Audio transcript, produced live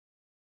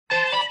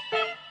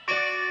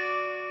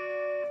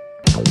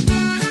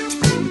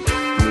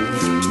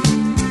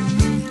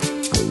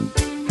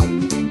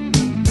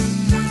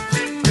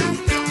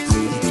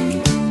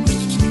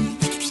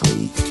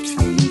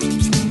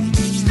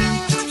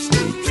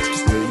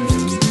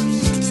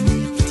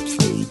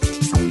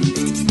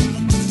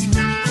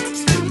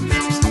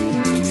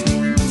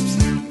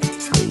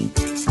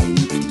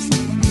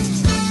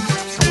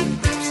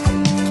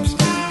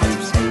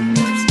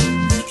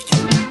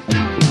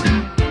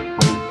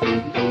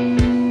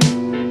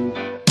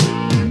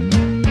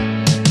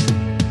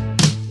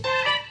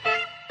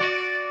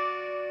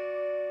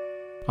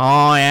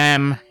I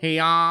am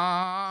here.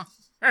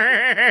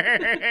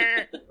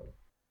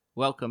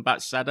 Welcome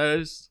back,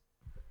 Shadows,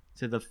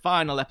 to the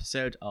final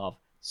episode of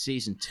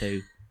Season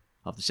 2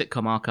 of the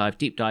Sitcom Archive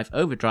Deep Dive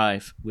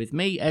Overdrive with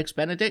me, Eggs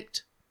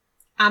Benedict.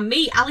 And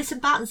me, Alison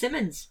Barton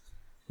Simmons.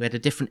 We had a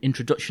different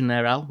introduction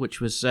there, Al, which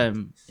was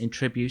in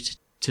tribute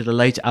to the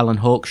late Alan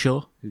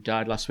Hawkshaw, who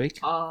died last week.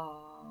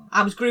 Oh,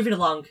 I was grooving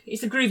along.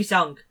 It's a groovy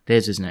song. It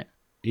is, isn't it?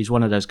 He's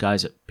one of those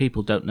guys that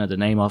people don't know the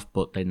name of,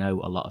 but they know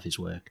a lot of his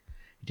work.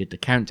 He did the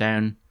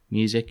countdown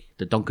music,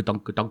 the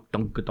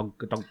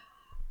donka-donka-donk-donka-donka-donk.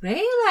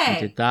 Really? He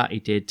did that. He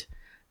did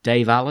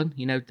Dave Allen.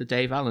 You know the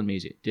Dave Allen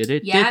music?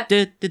 Yeah.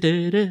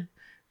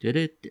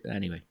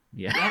 Anyway,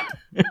 yeah.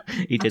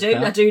 He did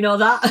that. I do know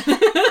that.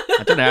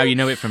 I don't know how you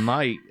know it from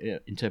my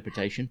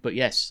interpretation, but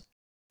yes,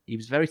 he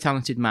was a very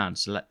talented man,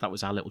 so that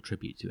was our little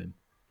tribute to him.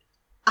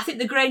 I think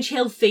the Grange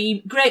Hill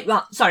theme,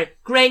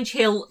 Grange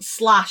Hill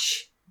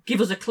 / Give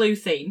Us a Clue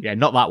theme. Yeah,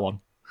 not that one.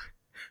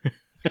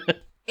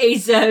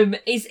 is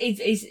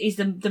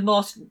the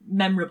most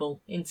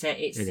memorable, isn't it?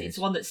 It's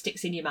one that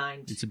sticks in your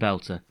mind. It's a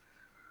belter.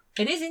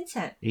 It is, isn't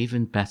it?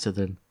 Even better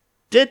than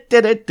Give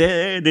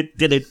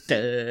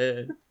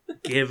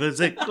Us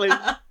a Clue.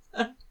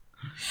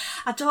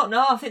 I don't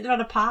know. I think they're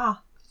on a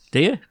par. Do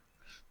you?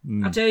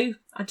 I do,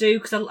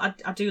 because I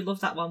do love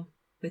that one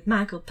with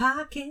Michael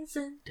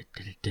Parkinson.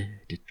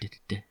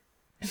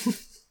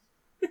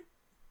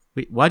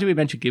 Wait, why do we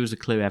mention Give Us a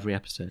Clue every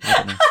episode? I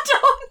don't know. I don't know.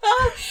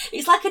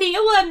 It's like an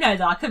earworm now,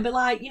 though. I can be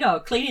like,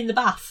 cleaning the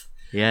bath.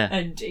 Yeah.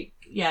 And,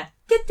 yeah.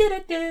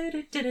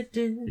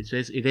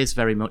 It is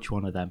very much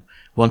one of them.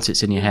 Once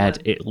it's in your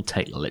head, it'll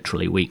take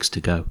literally weeks to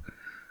go.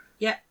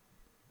 Yeah.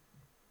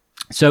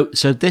 So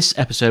this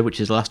episode, which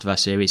is the last of our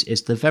series,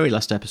 is the very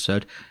last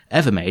episode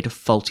ever made of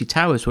Fawlty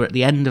Towers. We're at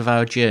the end of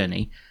our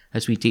journey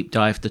as we deep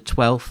dive the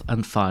 12th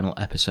and final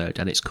episode,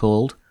 and it's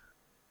called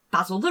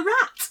Basil the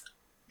Rat.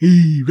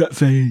 Rat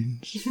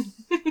Veins.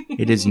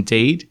 It is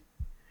indeed.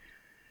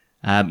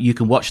 You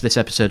can watch this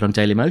episode on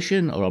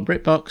Dailymotion or on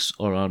BritBox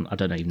or on, I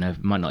don't even know,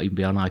 it might not even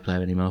be on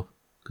iPlayer anymore.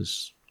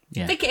 Because,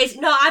 yeah. I think it is.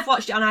 No, I've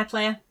watched it on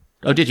iPlayer.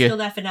 Oh, did you? Still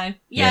there for now.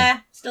 Yeah,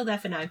 still there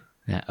for now.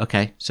 Yeah,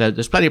 okay. So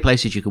there's plenty of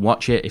places you can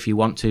watch it if you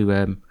want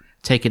to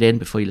take it in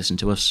before you listen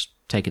to us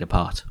take it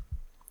apart.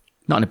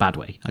 Not in a bad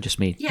way. I just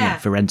mean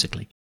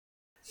forensically.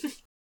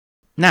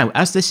 Now,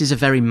 as this is a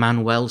very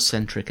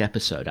Manuel-centric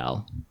episode,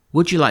 Al,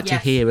 would you like to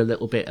hear a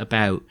little bit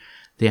about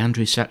the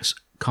Andrew Sachs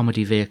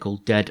comedy vehicle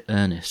Dead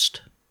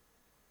Ernest?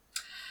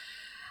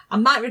 I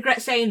might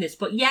regret saying this,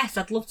 but yes,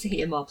 I'd love to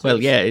hear more, please.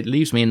 Well, yeah, it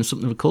leaves me in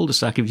something of a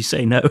cul-de-sac if you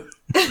say no.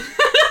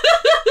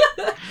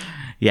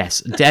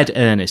 Yes, Dead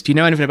Ernest. Do you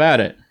know anything about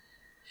it?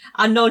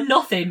 I know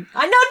nothing.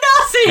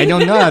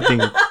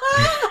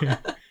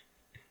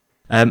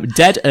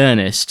 Dead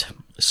Ernest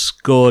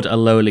scored a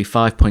lowly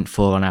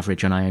 5.4 on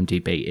average on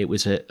IMDb. It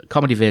was a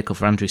comedy vehicle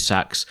for Andrew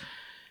Sachs.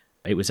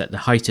 It was at the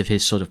height of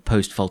his sort of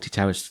post-Fawlty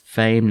Towers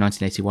fame,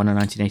 1981 and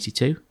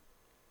 1982.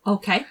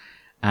 Okay.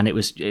 And it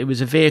was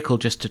a vehicle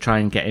just to try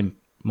and get him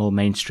more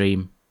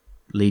mainstream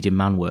leading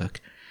man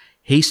work.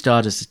 He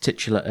starred as the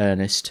titular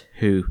Ernest,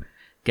 who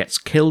gets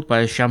killed by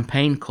a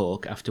champagne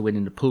cork after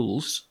winning the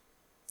pools.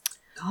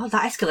 God,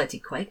 that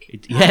escalated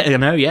quick. I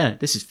know, yeah.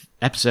 This is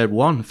episode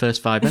 1, the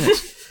first 5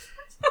 minutes.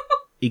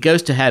 He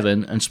goes to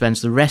heaven and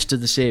spends the rest of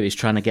the series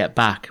trying to get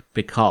back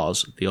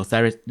because the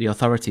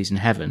authorities in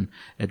heaven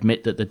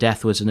admit that the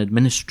death was an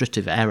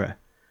administrative error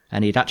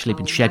and he'd actually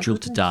been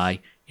scheduled to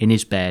die in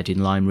his bed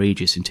in Lyme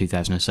Regis in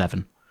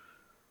 2007.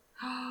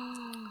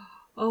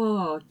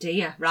 Oh,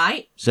 dear.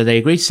 Right. So they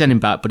agreed to send him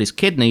back, but his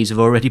kidneys have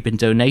already been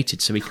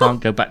donated, so he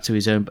can't go back to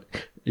his own. But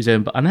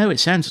I know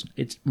it's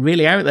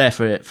really out there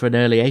for an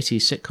early 80s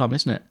sitcom,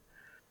 isn't it?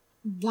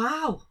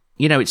 Wow.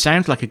 It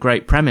sounds like a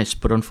great premise,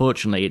 but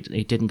unfortunately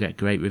it didn't get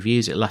great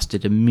reviews. It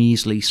lasted a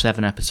measly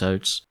 7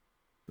 episodes,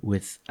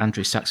 with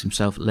Andrew Sachs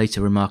himself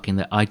later remarking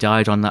that I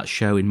died on that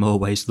show in more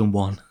ways than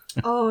one.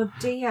 Oh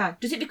dear.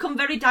 Does it become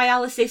very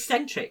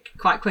dialysis-centric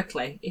quite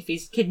quickly if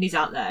his kidneys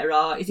out there,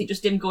 or is it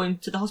just him going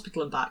to the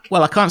hospital and back?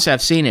 Well, I can't say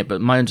I've seen it, but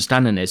my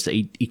understanding is that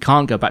he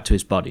can't go back to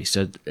his body.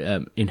 So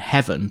in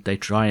heaven, they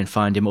try and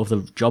find him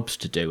other jobs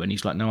to do, and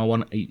he's like,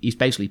 no, he's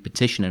basically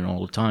petitioning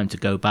all the time to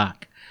go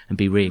back and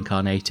be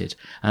reincarnated.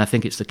 And I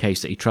think it's the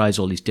case that he tries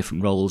all these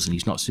different roles and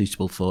he's not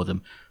suitable for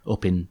them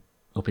up in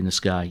the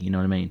sky, you know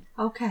what I mean?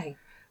 Okay.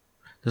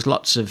 There's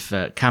lots of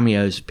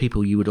cameos,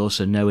 people you would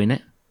also know in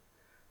it.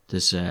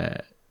 There's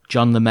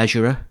John the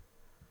Measurer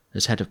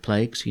as head of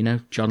plagues,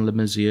 John Le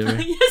Mesurier.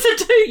 Yes, I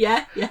do,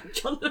 yeah,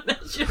 John the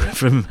Measurer.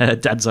 From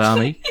Dad's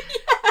Army.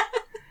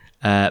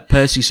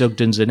 Percy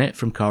Sugden's in it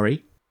from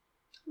Corrie.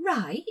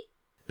 Right.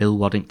 Bill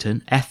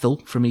Waddington.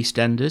 Ethel from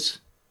EastEnders.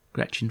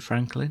 Gretchen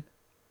Franklin.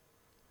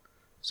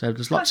 So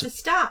there's lots of...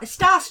 a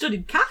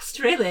star-studded cast,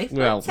 really.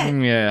 Well,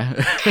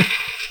 yeah.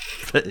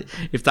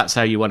 If that's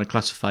how you want to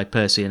classify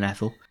Percy and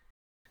Ethel.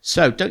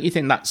 So, don't you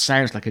think that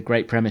sounds like a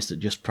great premise that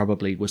just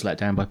probably was let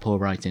down by poor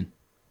writing?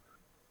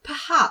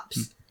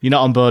 Perhaps. You're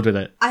not on board with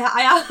it?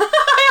 I'm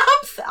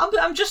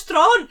just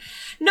thrown.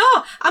 No,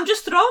 I'm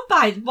just thrown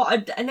by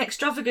what an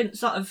extravagant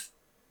sort of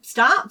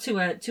start to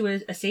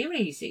a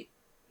series. You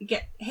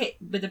get hit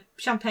with a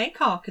champagne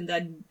cork and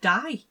then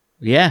die.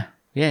 Yeah,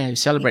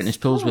 he's celebrating his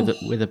pools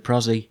with a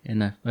prosy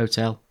in a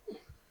hotel.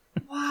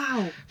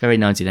 Wow. Very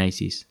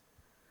 1980s.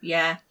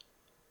 Yeah.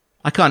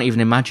 I can't even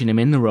imagine him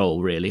in the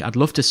role, really. I'd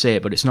love to see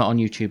it, but it's not on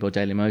YouTube or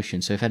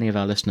Dailymotion, so if any of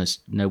our listeners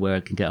know where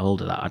I can get a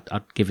hold of that,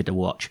 I'd give it a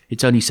watch.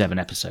 It's only 7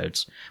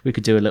 episodes. We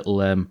could do a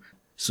little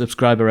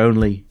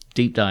subscriber-only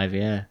deep dive,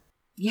 yeah.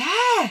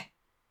 Yeah!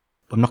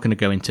 I'm not going to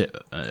go into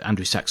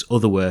Andrew Sachs'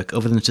 other work,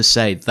 other than to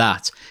say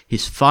that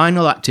his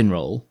final acting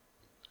role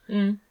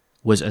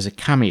was as a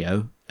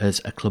cameo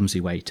as a clumsy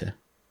waiter.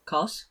 Of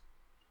course.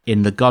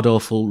 In the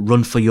god-awful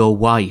Run for Your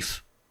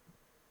Wife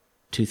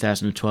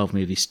 2012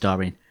 movie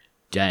starring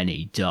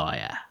Danny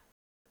Dyer.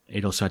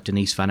 It also had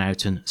Denise Van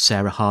Outen,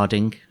 Sarah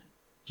Harding.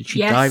 Did she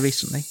die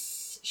recently?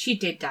 She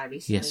did die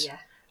recently, yes. Yeah.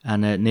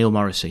 And Neil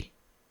Morrissey.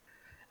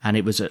 And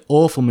it was an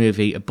awful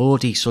movie, a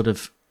bawdy sort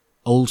of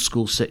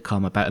old-school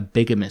sitcom about a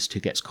bigamist who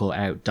gets caught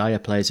out. Dyer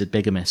plays a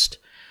bigamist.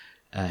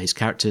 His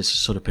character is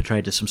sort of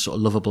portrayed as some sort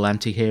of lovable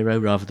anti-hero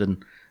rather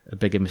than a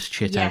bigamist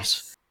shithouse.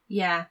 Yes.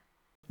 Yeah.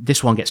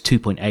 This one gets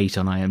 2.8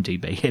 on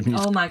IMDb. I mean,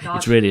 oh my god!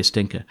 It's really a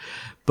stinker.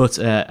 But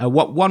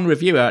what one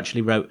reviewer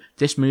actually wrote,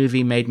 "This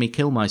movie made me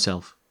kill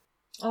myself."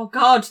 Oh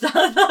god,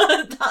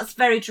 that's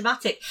very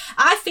dramatic.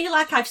 I feel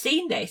like I've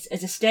seen this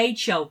as a stage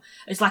show,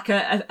 as like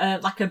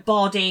a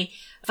bawdy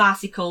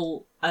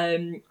farcical.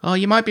 Oh,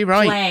 you might be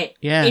right.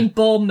 Play in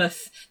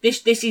Bournemouth.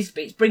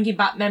 It's bringing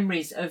back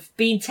memories of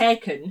being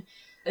taken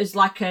as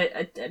like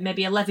a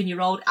maybe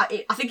 11-year-old.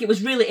 I think it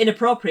was really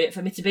inappropriate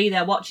for me to be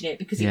there watching it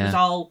because it was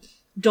all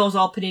doors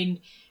opening,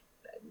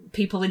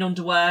 people in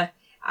underwear.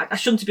 I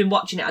shouldn't have been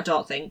watching it, I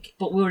don't think.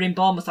 But we were in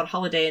Bournemouth on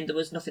holiday and there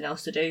was nothing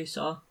else to do,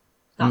 so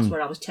that's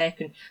where I was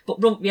taken.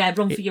 But Run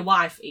for Your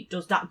Wife,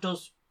 that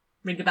does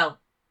ring a bell.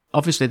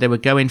 Obviously, they were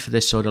going for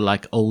this sort of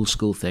like old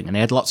school thing, and they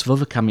had lots of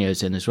other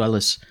cameos in as well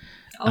as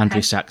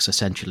Andrew Sachs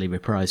essentially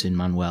reprising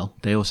Manuel.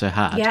 They also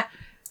had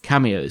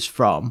cameos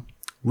from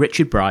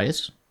Richard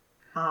Bryars,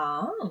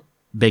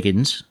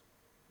 Biggins,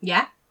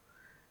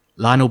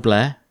 Lionel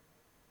Blair.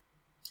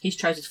 His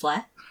trousers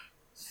flare.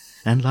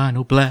 And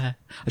Lionel Blair.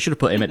 I should have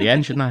put him at the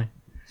end, shouldn't I?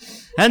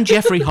 And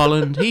Jeffrey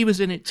Holland, he was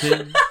in it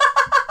too.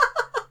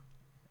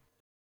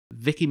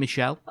 Vicky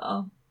Michelle.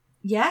 Oh,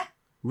 yeah?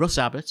 Russ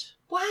Abbott.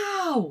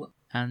 Wow.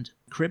 And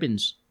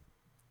Cribbins.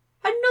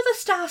 Another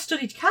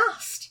star-studded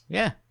cast.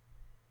 Yeah.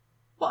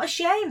 What a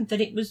shame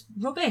that it was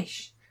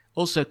rubbish.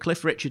 Also,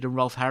 Cliff Richard and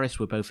Rolf Harris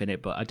were both in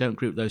it, but I don't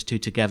group those two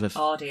together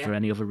for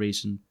any other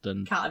reason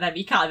than...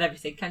 You can't have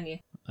everything, can you?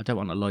 I don't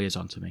want the lawyers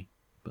onto me.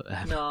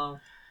 But no.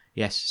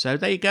 Yes, so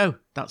there you go.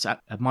 That's a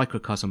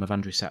microcosm of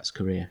Andrew Sachs'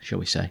 career, shall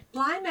we say.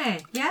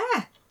 Blimey,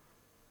 yeah.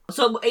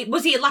 So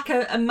was he like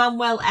a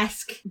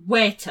Manuel-esque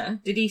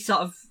waiter? Did he sort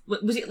of...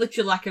 Was it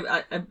literally like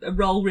a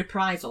role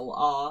reprisal,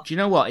 or... Do you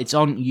know what? It's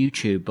on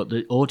YouTube, but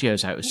the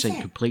audio's out of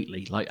sync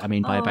completely.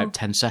 By about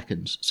 10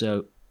 seconds.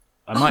 So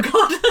I might...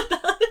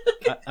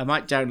 I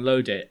might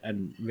download it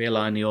and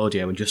realign the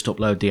audio and just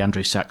upload the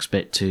Andrew Sachs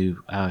bit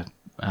to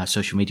our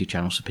social media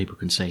channel so people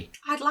can see.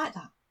 I'd like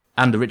that.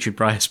 And the Richard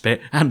Bryars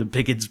bit, and the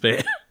Biggins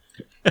bit.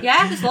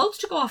 Yeah, there's loads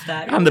to go off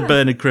there. And the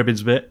Bernard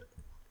Cribbins bit.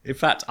 In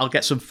fact, I'll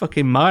get some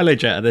fucking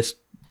mileage out of this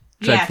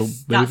dreadful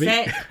movie.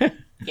 That's it.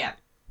 Yeah.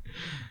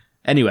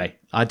 Anyway,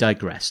 I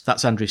digress.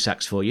 That's Andrew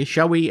Sachs for you.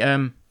 Shall we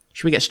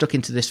get stuck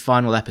into this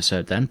final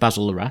episode then,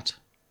 Basil the Rat?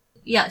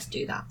 Yeah, let's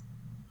do that.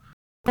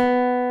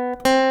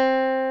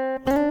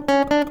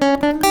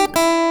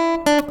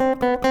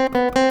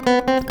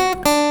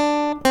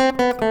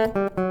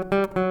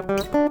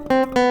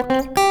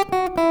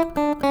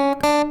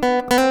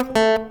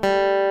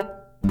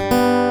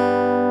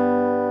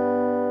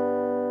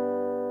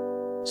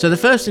 So the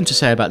first thing to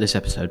say about this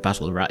episode,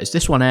 Basil the Rat, is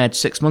this one aired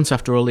 6 months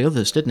after all the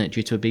others, didn't it,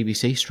 due to a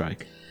BBC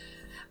strike?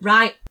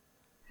 Right.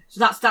 So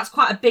that's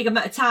quite a big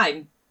amount of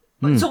time.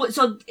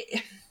 So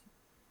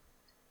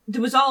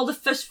there was all the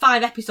first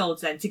 5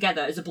 episodes then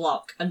together as a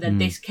block, and then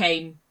this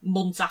came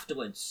months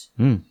afterwards.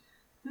 I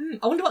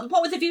wonder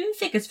what were the viewing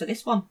figures for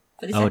this one,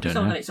 for this episode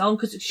on its own?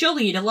 Because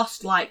surely you'd have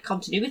lost like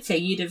continuity.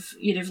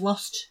 You'd have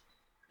lost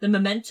the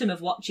momentum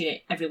of watching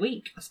it every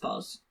week, I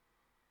suppose.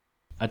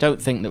 I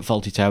don't think that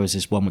Fawlty Towers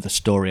is one with a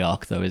story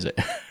arc, though, is it?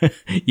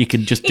 You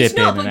can just dip in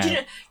and out.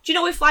 Do you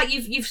know if like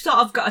you've sort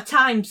of got a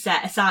time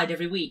set aside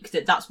every week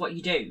that's what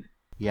you do?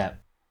 Yeah.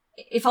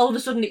 If all of a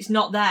sudden it's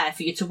not there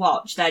for you to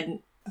watch, then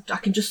I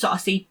can just sort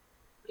of see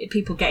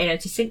people getting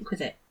out of sync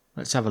with it.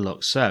 Let's have a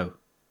look. So,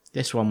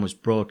 this one was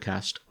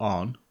broadcast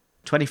on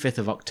 25th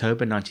of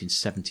October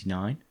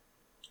 1979.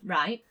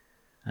 Right.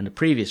 And the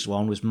previous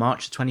one was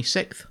March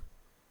 26th.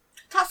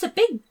 That's a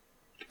big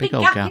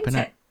old gap, isn't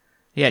it?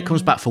 Yeah, it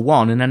comes back for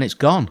one and then it's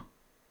gone.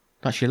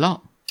 That's your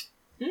lot.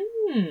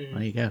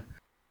 There you go.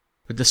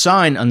 But the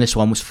sign on this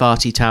one was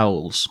Farty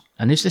Towels.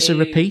 And is this a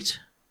repeat?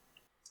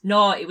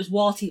 No, it was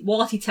Warty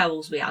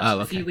Towels we had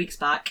a few weeks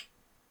back.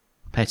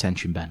 Pay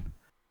attention, Ben.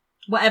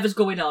 Whatever's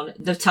going on,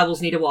 the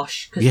towels need a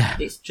wash because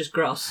it's just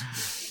gross.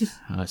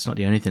 It's not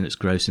the only thing that's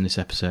gross in this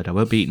episode. I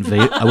won't be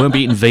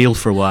eating veal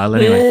for a while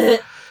anyway.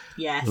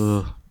 Yes.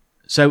 Ugh.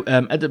 So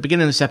at the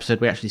beginning of this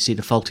episode, we actually see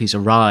the Faulties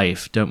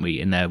arrive, don't we,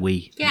 in their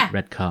wee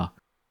red car.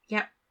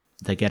 Yep.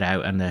 They get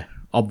out and they're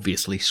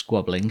obviously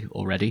squabbling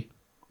already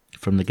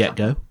from the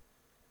get-go.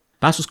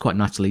 Basil's quite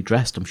nattily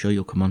dressed. I'm sure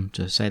you'll come on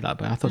to say that,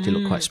 but I thought he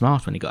looked quite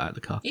smart when he got out of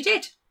the car. He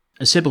did.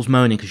 And Sybil's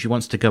moaning because she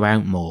wants to go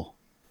out more.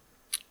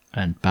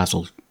 And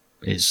Basil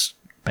is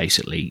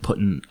basically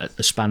putting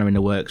a spanner in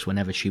the works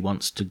whenever she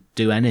wants to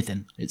do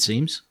anything, it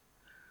seems.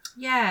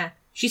 Yeah.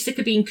 She's sick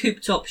of being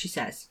cooped up, she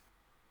says.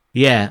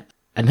 Yeah.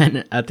 And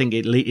then I think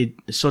it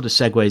sort of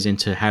segues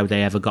into how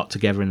they ever got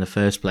together in the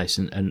first place.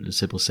 And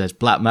Sybil says,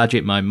 "Black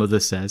magic, my mother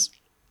says."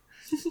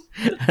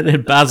 And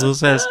then Basil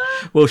says,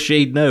 "Well,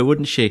 she'd know,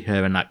 wouldn't she,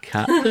 her and that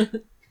cat?"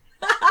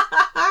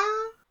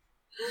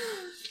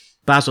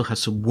 Basil has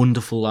some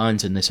wonderful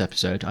lines in this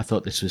episode. I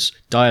thought this was,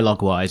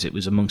 dialogue-wise, it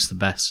was amongst the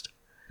best.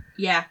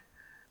 Yeah.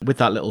 With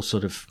that little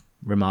sort of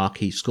remark,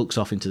 he skulks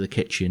off into the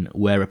kitchen,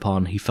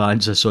 whereupon he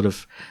finds a sort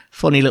of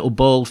funny little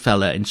bald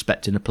fella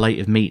inspecting a plate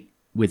of meat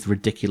with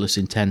ridiculous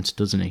intent,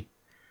 doesn't he?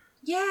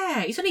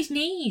 Yeah, he's on his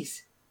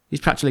knees. He's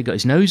practically got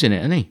his nose in it,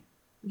 hasn't he?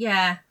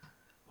 Yeah.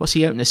 What's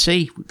he hoping to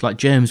see? Like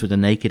germs with a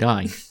naked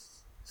eye.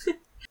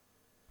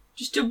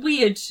 Just a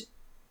weird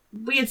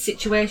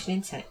situation,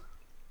 isn't it?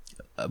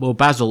 Well,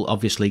 Basil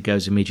obviously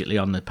goes immediately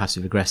on the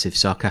passive-aggressive,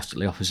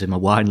 sarcastically offers him a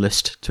wine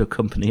list to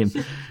accompany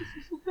him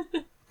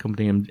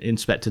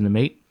inspecting the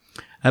meat.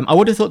 I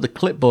would have thought the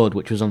clipboard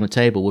which was on the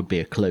table would be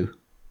a clue.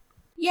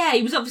 Yeah,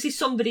 he was obviously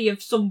somebody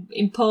of some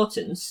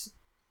importance.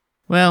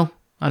 Well,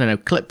 I don't know.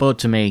 Clipboard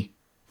to me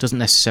doesn't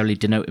necessarily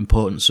denote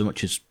importance so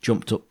much as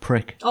jumped-up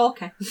prick. Oh,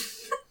 okay.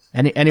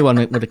 Anyone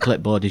with a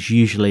clipboard is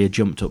usually a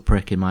jumped-up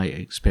prick in my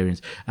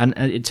experience. And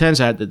it turns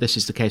out that this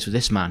is the case with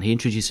this man. He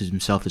introduces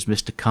himself as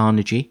Mr.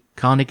 Carnegie.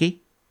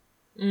 Carnegie?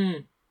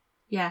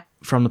 Yeah.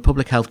 From the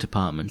Public Health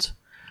Department.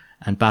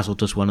 And Basil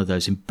does one of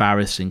those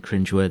embarrassing,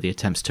 cringeworthy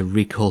attempts to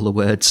recall the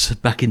words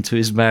back into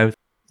his mouth.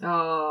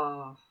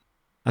 Oh.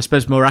 I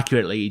suppose more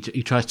accurately,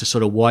 he tries to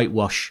sort of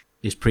whitewash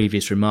his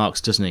previous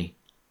remarks, doesn't he?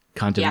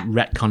 Kind of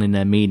retconning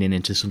their meaning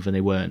into something they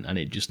weren't, and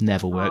it just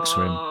never works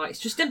for him. Oh, it's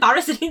just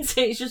embarrassing, isn't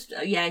it? It's just,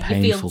 Painful.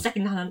 You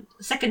feel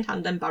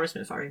second-hand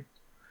embarrassment for him.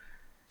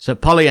 So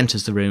Polly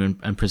enters the room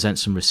and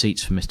presents some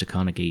receipts for Mr.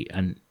 Carnegie,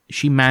 and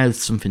she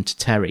mouths something to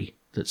Terry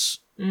that's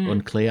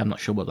unclear. I'm not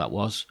sure what that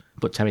was,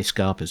 but Terry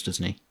Scarpers,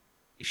 doesn't he?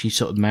 She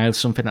sort of mouths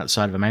something out the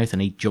side of her mouth,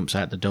 and he jumps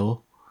out the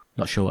door.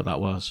 Not sure what that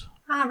was.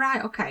 Ah,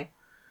 right, okay.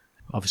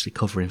 Obviously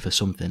covering for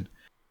something.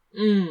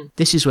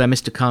 This is where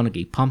Mr.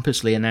 Carnegie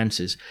pompously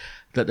announces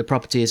that the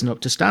property isn't up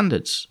to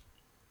standards.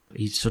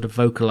 He sort of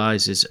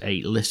vocalises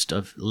a list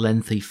of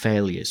lengthy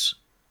failures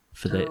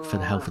for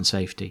the health and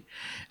safety.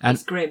 And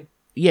it's grim.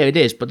 Yeah, it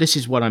is, but this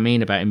is what I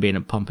mean about him being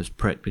a pompous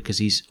prick, because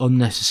he's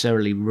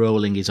unnecessarily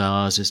rolling his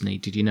R's, isn't he?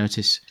 Did you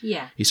notice?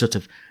 Yeah. He's sort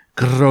of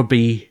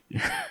grubby,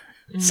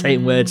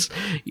 saying words.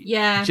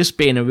 Yeah. Just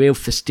being a real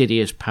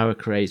fastidious,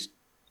 power-crazed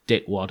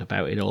dickwad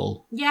about it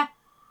all. Yeah.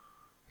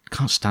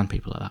 Can't stand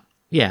people like that.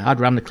 Yeah, I'd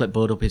ram the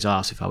clipboard up his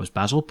arse if I was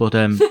Basil, but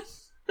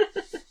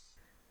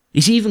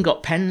he's even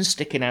got pens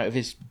sticking out of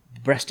his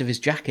breast of his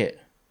jacket.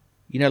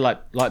 You know,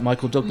 like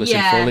Michael Douglas in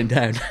Falling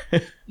Down.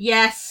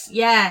 Yes,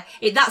 yeah.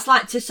 That's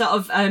like to sort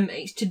of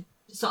it's to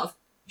sort of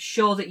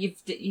show that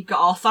you've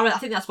got authority. I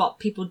think that's what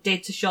people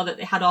did to show that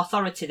they had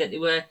authority, that they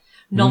were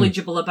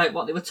knowledgeable about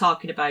what they were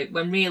talking about.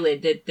 When really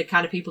the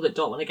kind of people that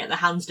don't want to get their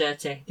hands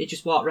dirty, they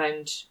just walk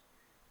around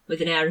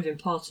with an air of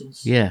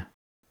importance. Yeah,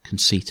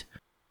 conceit.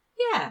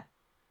 Yeah.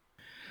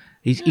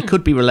 He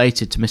could be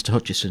related to Mr.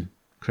 Hutchison,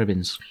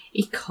 Cribbins.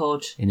 He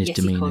could. In his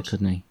demeanour,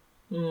 couldn't he?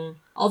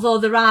 Although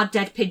there are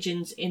dead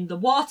pigeons in the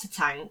water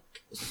tank,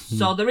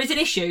 so there is an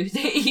issue.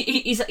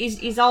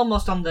 He's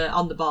almost on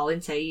the ball,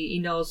 isn't he?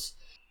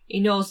 He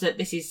knows that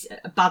this is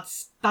a bad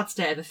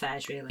state of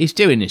affairs, really. He's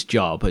doing his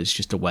job, but it's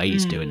just the way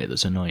he's doing it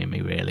that's annoying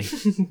me, really.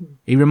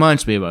 He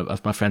reminds me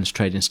of my friend's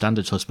Trading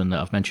Standards husband that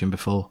I've mentioned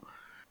before.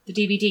 The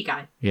DVD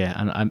guy? Yeah,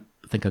 and I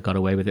think I got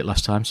away with it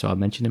last time, so I'll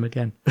mention him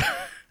again.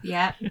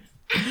 Yeah.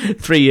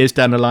 3 years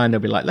down the line, they'll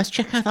be like, let's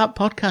check out that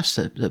podcast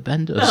that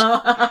Ben does.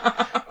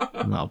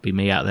 And that'll be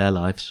me out of their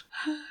lives.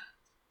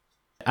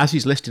 As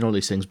he's listing all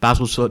these things,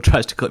 Basil sort of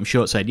tries to cut him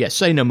short, saying, yes,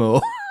 say no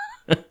more.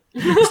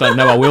 It's like,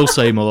 no, I will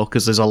say more,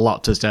 because there's a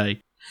lot to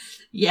say.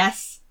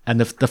 Yes.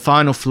 And the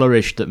final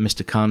flourish that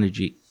Mr.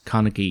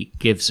 Carnegie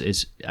gives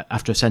is,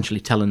 after essentially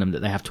telling them that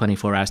they have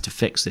 24 hours to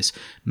fix this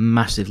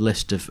massive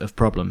list of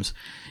problems,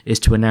 is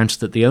to announce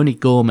that the only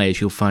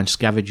gourmets you'll find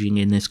scavenging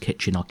in this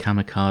kitchen are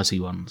kamikaze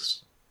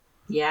ones.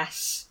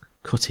 Yes.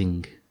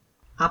 Cutting.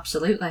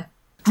 Absolutely.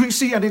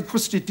 Greasy and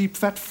encrusted deep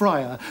fat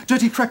fryer,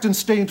 dirty cracked and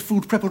stained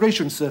food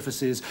preparation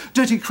surfaces,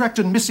 dirty cracked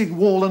and missing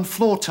wall and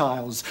floor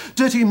tiles,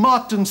 dirty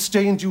marked and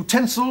stained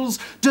utensils,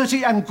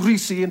 dirty and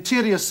greasy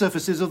interior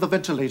surfaces of the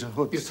ventilator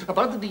hoods. Yes,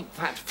 about the deep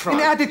fat fryer.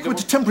 Inadequate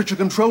temperature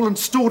control and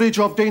storage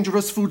of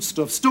dangerous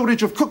foodstuffs,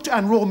 storage of cooked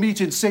and raw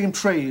meat in same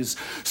trays,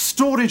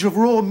 storage of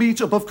raw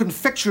meat above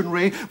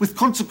confectionery with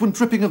consequent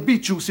dripping of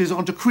meat juices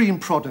onto cream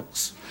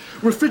products.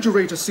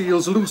 Refrigerator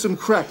seals loose and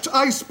cracked,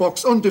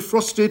 icebox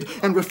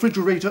undefrosted and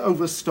refrigerator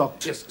oversealed.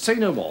 overstocked. Yes, say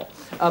no more.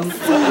 Food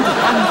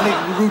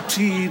handling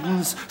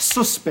routines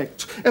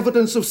suspect.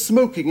 Evidence of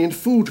smoking in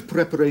food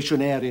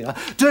preparation area.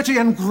 Dirty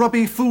and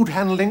grubby food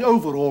handling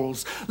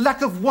overalls.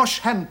 Lack of wash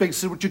hand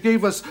basin, which you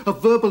gave us a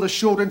verbal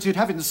assurance you'd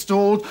have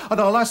installed on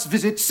our last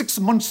visit 6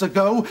 months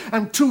ago,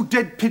 and 2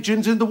 dead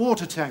pigeons in the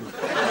water tank.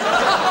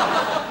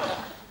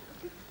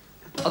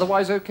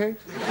 Otherwise okay?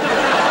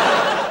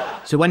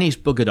 So when he's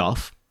buggered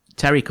off,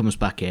 Terry comes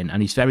back in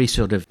and he's very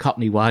sort of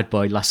Cockney wide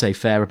boy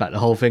laissez-faire about the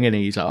whole thing, and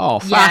he's like, oh,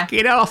 fuck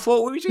it off,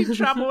 thought we was in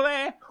trouble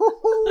there.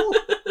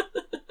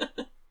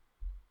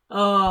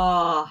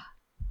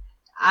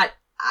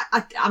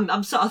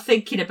 I'm sort of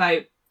thinking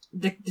about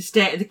the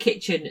state of the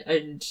kitchen,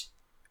 and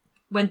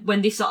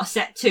when they sort of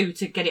set to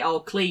get it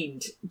all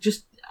cleaned,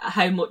 just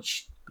how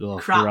much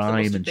crap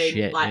there must have been,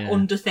 shit,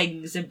 under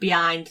things and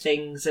behind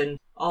things, and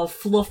all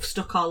fluff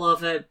stuck all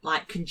over,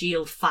 like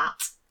congealed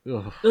fat.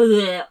 Ugh.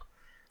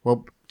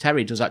 Well,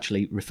 Terry does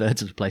actually refer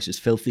to the place as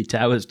Filthy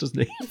Towers, doesn't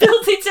he?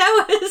 Filthy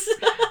Towers!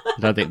 I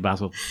don't think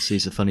Basil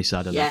sees the funny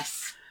side of that.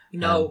 Yes.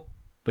 No.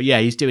 But yeah,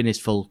 he's doing his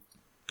full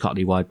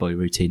Cockney wide boy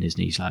routine, isn't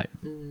he? He's like,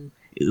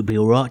 it'll be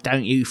all right,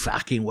 don't you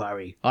fucking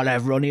worry. I'll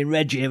have Ronnie and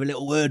Reggie have a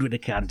little word with the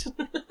cunt.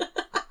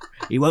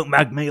 He won't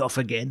mug me off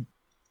again.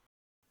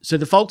 So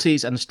the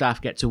Fawltys and the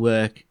staff get to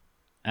work,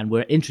 and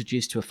we're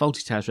introduced to a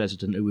Fawlty Towers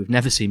resident who we've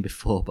never seen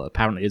before, but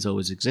apparently has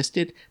always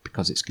existed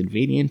because it's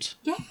convenient.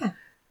 Yeah.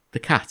 The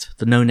cat,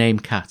 the no-name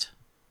cat.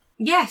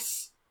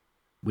 Yes.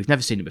 We've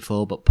never seen it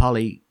before, but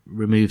Polly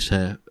removes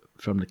her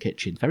from the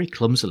kitchen very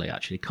clumsily,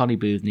 actually. Connie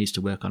Booth needs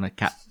to work on a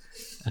cat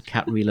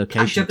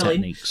relocation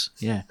techniques.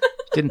 Yeah.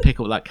 Didn't pick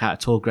up that cat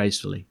at all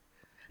gracefully.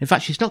 In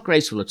fact, she's not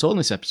graceful at all in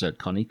this episode,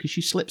 Connie, because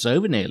she slips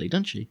over nearly,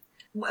 doesn't she?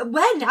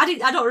 When? I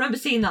don't remember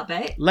seeing that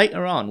bit.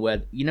 Later on, where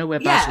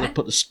Basil had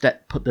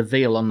put the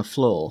veal on the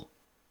floor.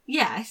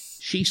 Yes.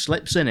 She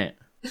slips in it.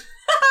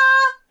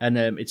 And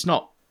it's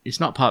not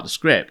part of the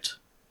script,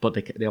 but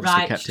they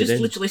obviously kept it in.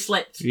 Just literally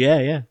slipped.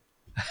 Yeah.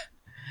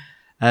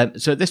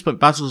 So at this point,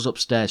 Basil's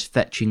upstairs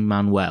fetching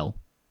Manuel,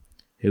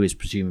 who is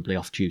presumably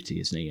off duty,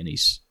 isn't he? And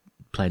he's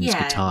playing his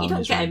guitar. He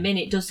doesn't get a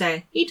minute, does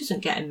he? He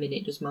doesn't get a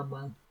minute, does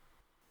Manuel?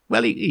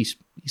 Well, he's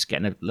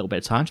getting a little bit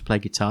of time to play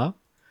guitar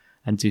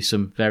and do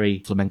some very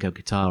flamenco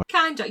guitar.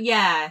 Kind of,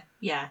 yeah.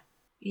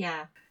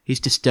 He's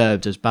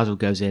disturbed as Basil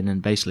goes in,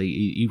 and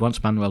basically he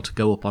wants Manuel to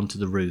go up onto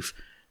the roof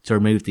to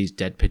remove these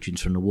dead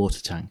pigeons from the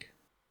water tank.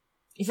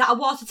 Is that a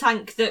water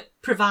tank that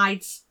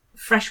provides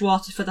fresh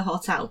water for the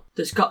hotel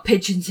that's got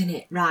pigeons in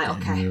it? Right,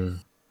 okay.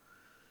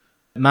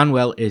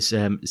 Manuel is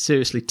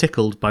seriously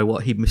tickled by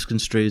what he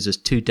misconstrues as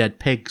 2 dead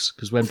pigs,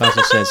 because when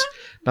Basil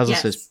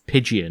says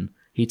pigeon,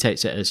 he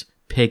takes it as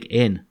pig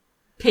in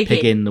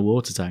the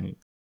water tank.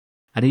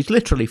 And he's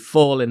literally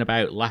falling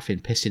about laughing,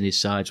 pissing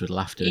his sides with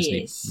laughter, isn't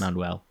he,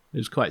 Manuel? It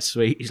was quite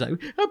sweet. He's like,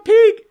 a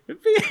pig!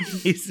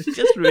 He's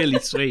just really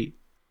sweet.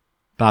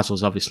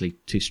 Basil's obviously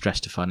too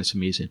stressed to find this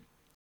amusing.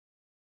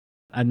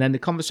 And then the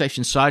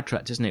conversation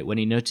sidetracked, isn't it, when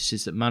he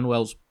notices that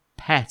Manuel's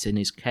pet in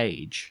his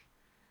cage,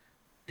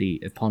 the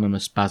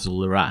eponymous Basil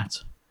the rat,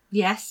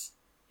 yes,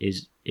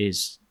 is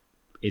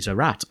a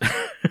rat.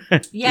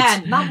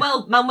 Yeah,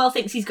 Manuel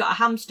thinks he's got a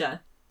hamster.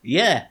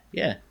 Yeah.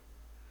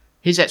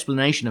 His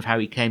explanation of how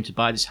he came to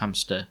buy this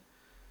hamster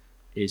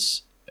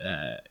is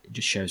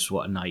just shows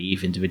what a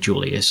naive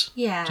individual he is.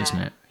 Yeah, doesn't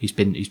it? He's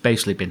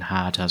basically been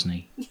hard, hasn't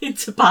he?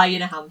 To buy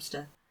in a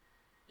hamster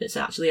that's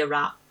actually a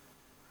rat.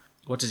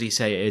 What does he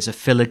say? It is a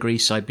filigree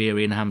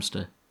Siberian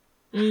hamster.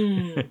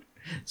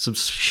 Some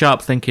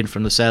sharp thinking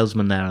from the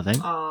salesman there, I think.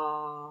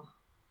 Aww.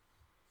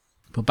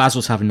 But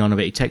Basil's having none of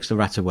it. He takes the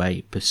rat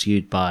away,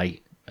 pursued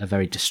by a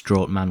very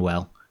distraught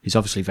Manuel, who's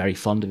obviously very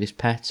fond of his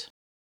pet.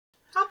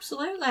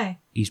 Absolutely.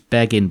 He's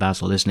begging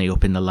Basil, isn't he,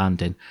 up in the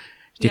landing.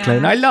 He's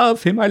declaring, I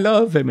love him,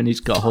 and he's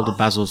got hold of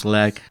Basil's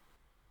leg.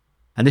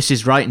 And this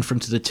is right in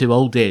front of the 2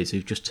 old dears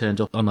who've just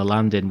turned up on the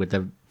landing with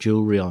their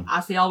jewellery on.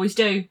 As they always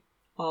do.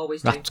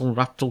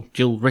 Rattle,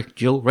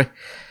 jewellery.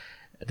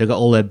 They've got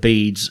all their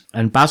beads,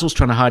 and Basil's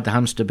trying to hide the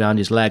hamster behind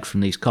his leg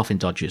from these coffin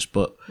dodgers,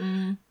 but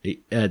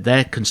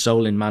they're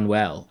consoling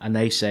Manuel, and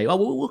they say,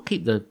 we'll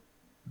keep well,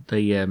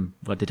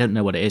 they don't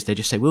know what it is, they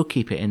just say, we'll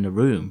keep it in the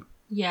room.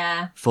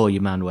 Yeah. For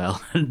you,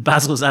 Manuel. And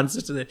Basil's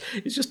answer to this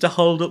is just to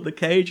hold up the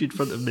cage in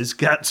front of Miss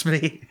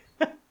Gatsby.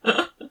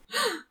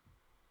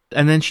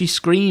 And then she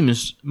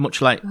screams,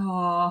 much like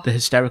the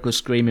hysterical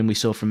screaming we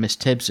saw from Miss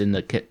Tibbs in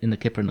the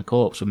Kipper and the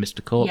Corpse when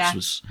Mr. Corpse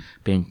was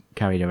being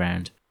carried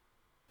around,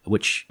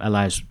 which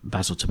allows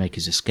Basil to make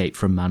his escape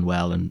from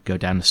Manuel and go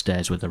down the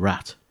stairs with the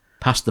rat,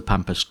 past the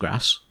pampas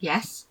grass.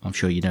 Yes. I'm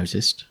sure you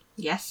noticed.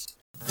 Yes.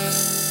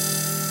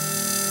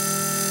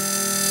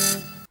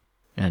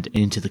 And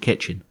into the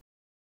kitchen.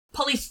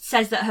 Polly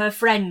says that her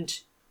friend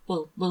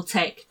will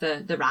take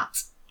the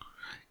rat.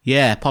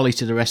 Yeah, Polly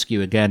to the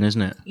rescue again,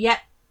 isn't it? Yep.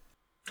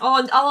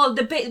 Oh,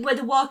 the bit where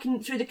they're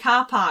walking through the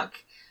car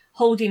park,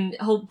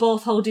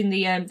 both holding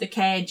the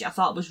cage, I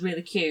thought was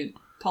really cute.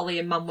 Polly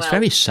and Manuel. It's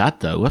very sad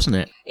though, wasn't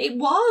it? It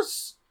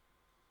was.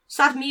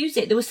 sad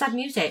music. There was sad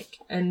music,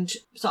 and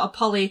sort of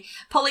Polly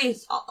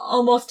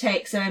almost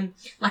takes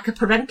like a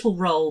parental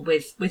role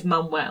with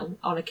Manuel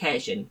on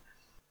occasion.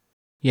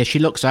 Yeah, she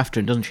looks after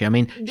him, doesn't she? I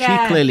mean, she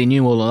clearly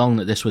knew all along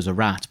that this was a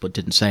rat, but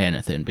didn't say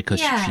anything because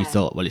she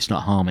thought, well, it's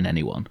not harming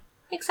anyone.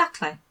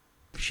 Exactly.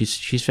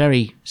 She's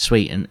very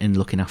sweet in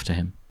looking after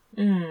him.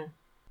 Mm.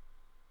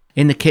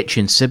 In the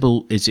kitchen,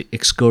 Sybil is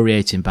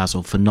excoriating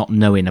Basil for not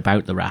knowing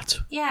about the rat.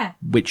 Yeah.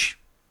 Which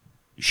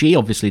she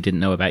obviously didn't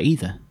know about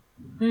either.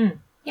 Mm.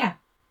 Yeah.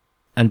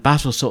 And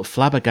Basil's sort of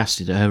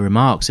flabbergasted at her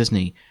remarks, isn't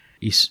he?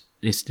 This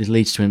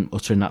leads to him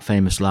uttering that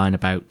famous line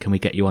about, "Can we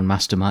get you on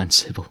Mastermind,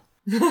 Sybil?"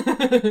 Why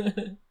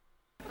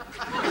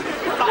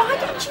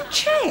didn't you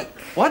check?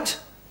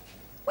 What?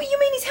 What, you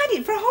mean he's had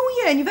it for a whole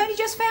year and you've only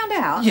just found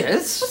out?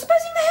 Yes. Well,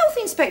 supposing the health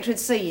inspector had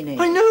seen it.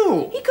 I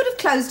know. He could have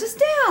closed us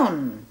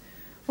down.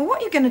 Well, what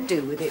are you going to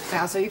do with it,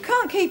 Basil? You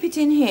can't keep it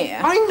in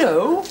here. I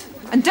know.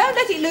 And don't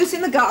let it loose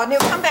in the garden.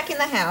 It'll come back in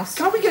the house.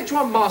 Can't we get you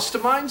on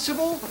Mastermind,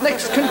 Sybil?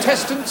 Next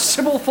contestant,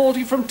 Sybil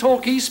 40 from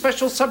Torquay.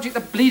 Special subject,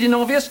 the bleeding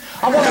obvious.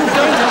 I wasn't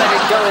going to let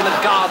it go in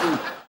the garden.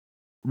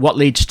 What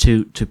leads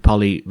to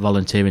Polly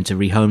volunteering to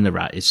rehome the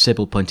rat is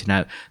Sybil pointing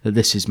out that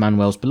this is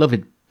Manuel's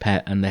beloved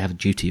pet and they have a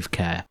duty of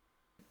care.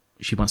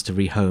 She wants to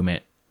rehome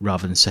it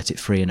rather than set it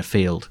free in a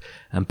field,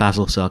 and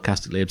Basil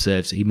sarcastically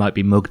observes that he might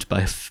be mugged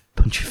by a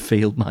bunch of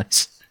field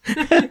mice.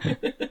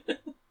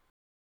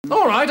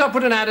 All right, I'll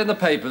put an ad in the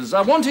papers.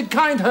 I wanted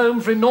kind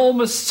home for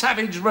enormous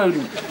savage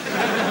rodent.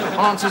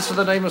 Answers to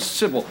the name of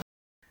Sybil.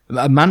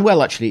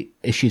 Manuel actually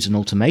issues an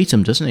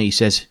ultimatum, doesn't he? He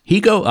says, "He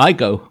go, I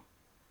go."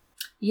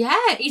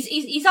 Yeah,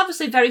 he's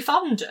obviously very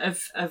fond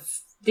of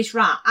this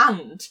rat,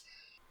 and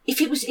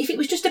if it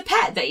was just a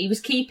pet that he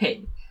was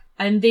keeping,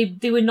 and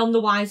they were none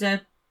the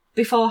wiser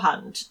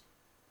beforehand,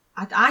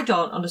 I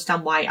don't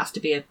understand why it has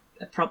to be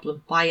a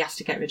problem. Why he has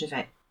to get rid of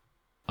it.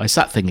 It's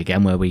that thing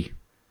again where we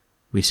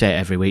say it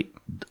every week.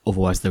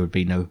 Otherwise, there would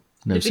be no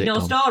There'd be no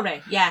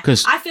story. Yeah,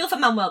 I feel for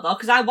Manuel though,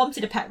 because I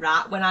wanted a pet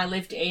rat when I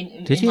lived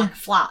in like a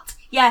flat.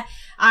 Yeah,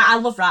 I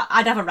love rat.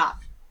 I'd have a rat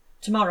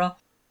tomorrow.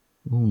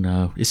 Oh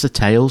no, it's the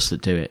tails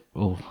that do it.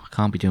 Oh, I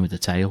can't be doing with the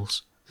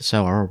tails. They're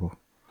so horrible.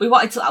 We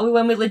wanted to,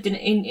 when we lived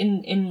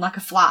in like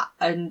a flat,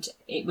 and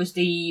it was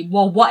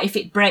what if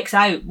it breaks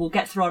out? We'll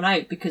get thrown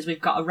out because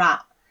we've got a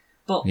rat.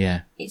 But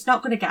it's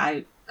not going to get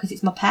out because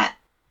it's my pet.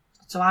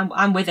 So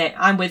I'm with it.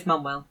 I'm with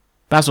Manuel.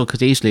 Basil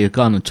could easily have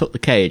gone and took the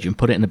cage and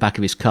put it in the back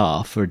of his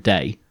car for a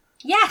day.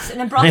 Yes, and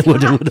then brought it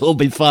back. It would all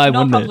be fine, no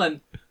wouldn't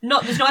problem.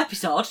 it? There's no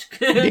episode.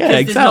 Yeah,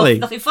 exactly. There's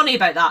nothing funny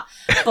about that.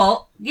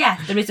 But yeah,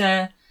 there is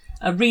a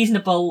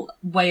reasonable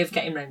way of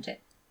getting around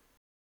it.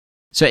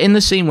 So in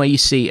the scene where you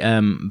see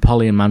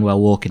Polly and Manuel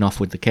walking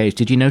off with the cage,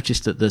 did you notice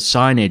that the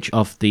signage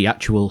of the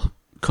actual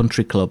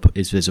country club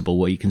is visible,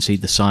 where you can see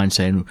the sign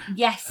saying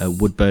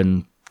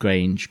Woodburn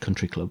Grange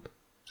Country Club?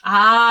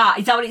 Ah,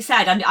 is that what it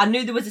said? I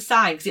knew there was a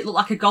sign because it looked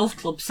like a golf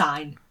club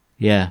sign.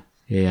 Yeah.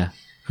 Because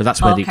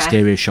that's where the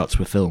exterior shots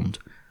were filmed.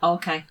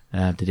 Okay.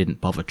 They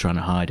didn't bother trying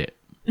to hide it.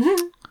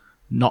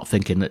 Not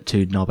thinking that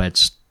two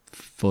knobheads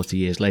 40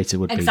 years later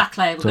would be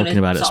talking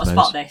about it, I suppose.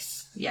 Spot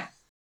this. Yeah.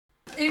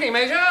 Evening,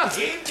 Major.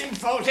 Evening,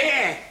 40.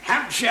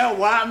 Hampshire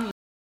 1.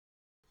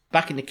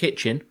 Back in the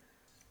kitchen,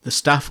 the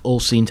staff all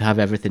seem to have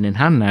everything in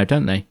hand now,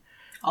 don't they?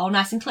 All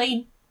nice and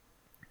clean.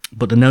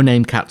 But the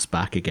no-name cat's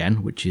back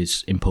again, which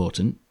is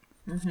important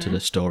to the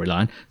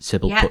storyline.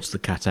 Sybil puts the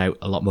cat out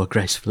a lot more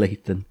gracefully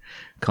than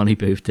Connie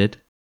Booth did.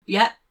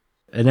 Yeah.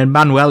 And then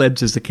Manuel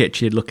enters the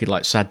kitchen looking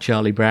like sad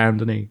Charlie Brown,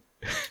 doesn't he?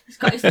 He's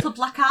got his little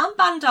black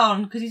armband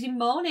on because he's in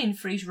mourning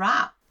for his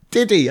rat.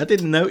 Did he? I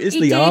didn't notice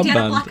the armband. He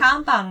had a black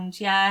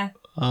armband, yeah.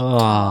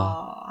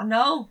 Oh, I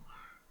know.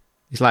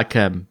 He's like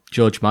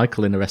George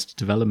Michael in Arrested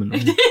Development.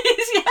 It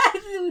is, yeah,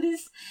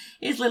 with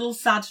his little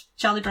sad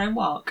Charlie Brown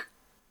walk.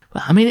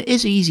 Well, I mean, it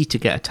is easy to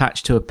get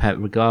attached to a pet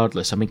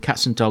regardless. I mean,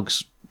 cats and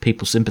dogs,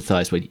 people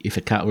sympathise with if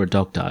a cat or a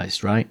dog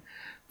dies, right?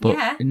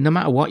 But no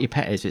matter what your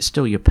pet is, it's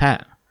still your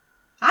pet.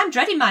 I'm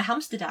dreading my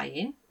hamster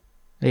dying.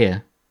 Yeah.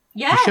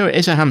 Yeah. You sure it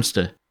is a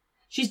hamster?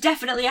 She's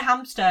definitely a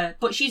hamster,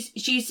 but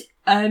she's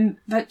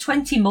about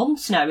 20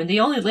 months now, and they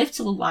only live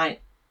till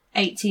like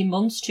 18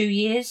 months, 2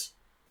 years.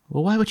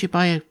 Well, why would you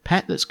buy a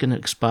pet that's going to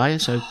expire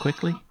so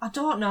quickly? I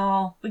don't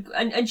know.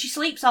 And she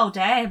sleeps all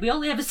day. We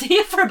only ever see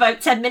her for about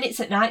 10 minutes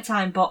at night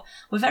time, but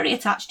we're very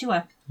attached to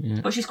her.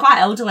 Yeah. But she's quite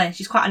elderly.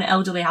 She's quite an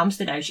elderly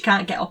hamster now. She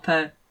can't get up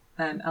a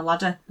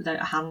ladder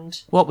without a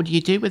hand. What would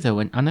you do with her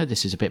when... I know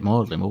this is a bit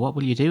maudlin, but what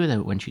will you do with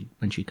her when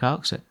she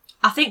carks it?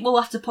 I think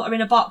we'll have to put her in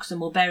a box and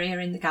we'll bury her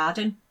in the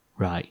garden.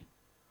 Right.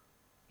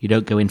 You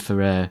don't go in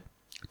for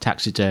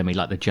taxidermy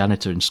like the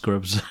janitor in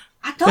Scrubs.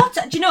 I thought,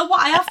 do you know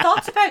what? I have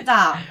thought about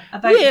that.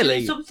 About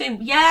really? Doing something.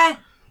 Yeah.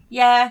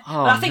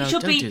 Oh, but I think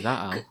don't do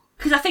that.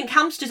 Because I think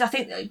hamsters,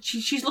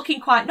 she's looking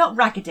quite, not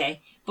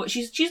raggedy, but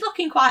she's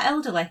looking quite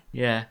elderly.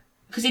 Yeah.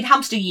 Because in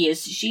hamster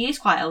years, she is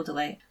quite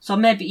elderly. So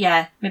maybe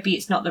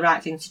it's not the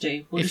right thing to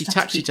do. If you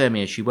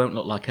taxidermy her, she won't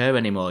look like her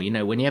anymore. You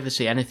know, when you ever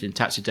see anything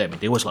taxidermy,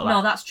 they always look like that.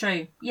 No, that's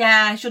true.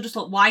 Yeah, she'll just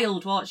look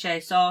wild, won't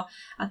she? So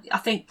I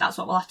think that's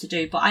what we'll have to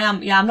do. But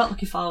I'm not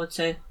looking forward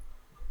to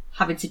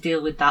having to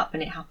deal with that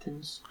when it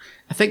happens.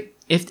 I think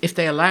if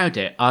they allowed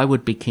it, I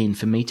would be keen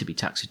for me to be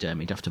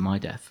taxidermied after my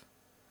death.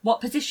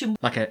 What position?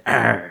 Like a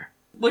Arr!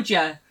 Would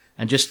you?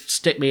 And just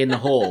stick me in the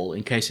hall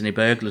in case any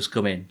burglars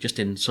come in, just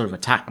in sort of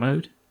attack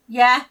mode.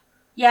 Yeah,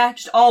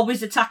 just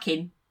always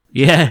attacking.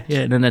 Yeah,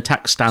 in an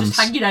attack stance. Just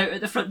hanging out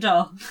at the front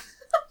door.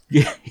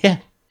 Yeah.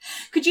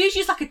 Could you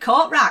use like a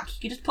coat rack?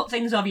 You could just put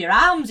things over your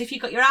arms. If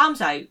you've got your arms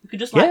out, you could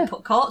just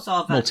put coats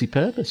over.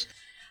 Multi-purpose.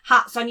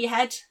 Hats on your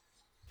head.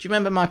 Do you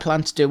remember my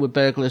plan to deal with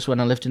burglars when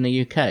I lived in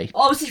the UK?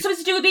 Oh, was it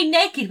something to do with being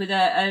naked with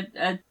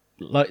a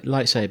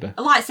lightsaber?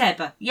 A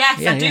lightsaber.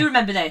 Yes, I do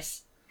remember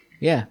this.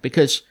 Yeah,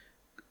 because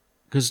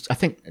I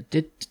think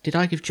did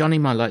I give Johnny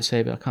my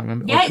lightsaber? I can't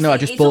remember. Yeah, I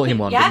just bought him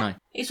one, didn't I?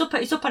 It's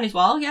up on his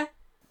wall. Yeah.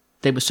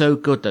 They were so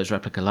good, those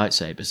replica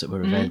lightsabers that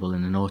were available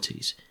in the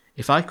noughties.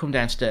 If I come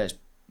downstairs,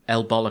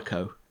 El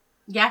Bolico,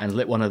 and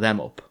lit one of them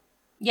up.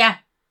 Yeah.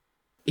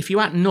 If you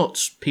act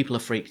nuts, people are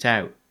freaked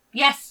out.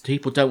 Yes.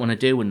 People don't want to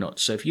deal with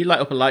nuts. So if you light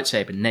up a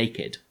lightsaber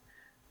naked,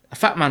 a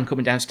fat man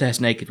coming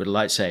downstairs naked with a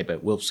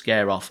lightsaber will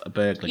scare off a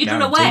burglar. You'd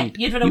guaranteed. run away.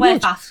 You'd run away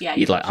fast. Yeah.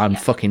 You'd like, I'm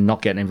fucking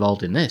not getting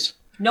involved in this.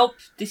 Nope,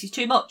 this is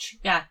too much.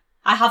 Yeah.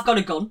 I have got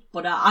a gun,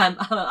 but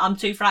I'm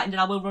too frightened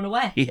and I will run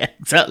away. Yeah,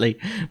 exactly.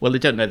 Well, they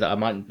don't know that I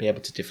might be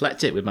able to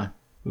deflect it with my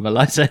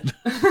lightsaber.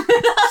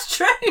 That's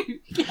true.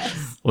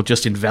 Yes. Or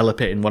just envelop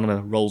it in one of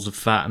the rolls of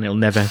fat and it'll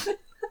never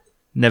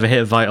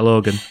hit a vital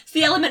organ. It's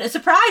the element of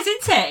surprise,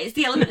 isn't it? It's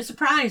the element of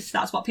surprise.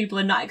 That's what people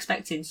are not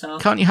expecting. So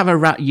can't you have a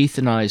rat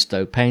euthanized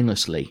though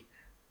painlessly,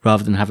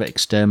 rather than have it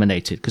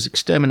exterminated? Because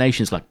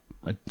extermination is like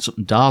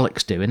something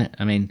Daleks do, isn't it?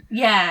 I mean,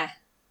 yeah,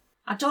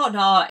 I don't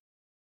know.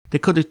 They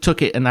could have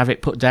took it and have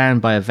it put down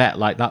by a vet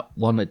like that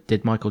one that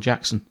did Michael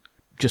Jackson,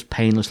 just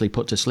painlessly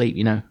put to sleep.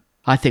 You know,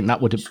 I think that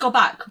would have. Just go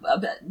back.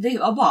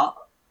 What?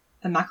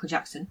 And Michael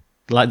Jackson.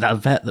 Like that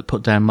vet that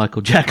put down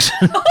Michael Jackson.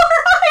 All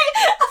right,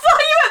 I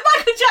thought you meant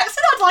Michael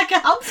Jackson had like a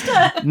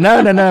hamster.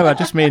 No. I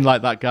just mean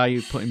like that guy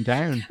who put him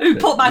down. Who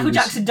put Michael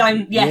Jackson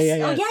down? Yes.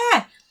 Yeah.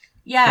 Oh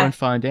yeah. Go and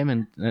find him.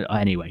 And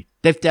anyway,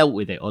 they've dealt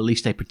with it, or at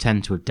least they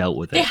pretend to have dealt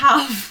with it. They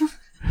have.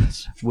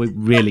 We've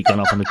really gone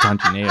off on a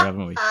tangent here,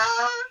 haven't we?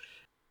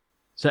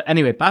 So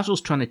anyway,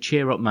 Basil's trying to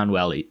cheer up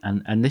Manuel,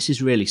 and this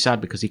is really sad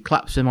because he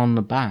claps him on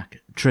the back,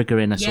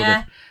 triggering a sort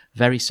of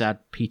very sad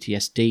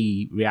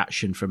PTSD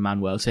reaction from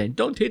Manuel, saying,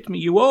 "Don't hit me,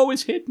 you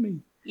always hit me."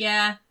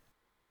 Yeah.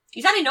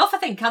 He's had enough, I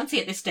think, can't he,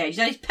 at this stage? He's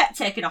had his pet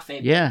taken off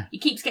him. Yeah. He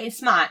keeps getting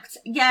smacked.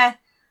 Yeah.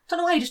 Don't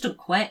know why he just doesn't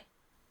quit.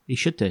 He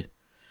should do.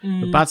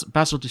 But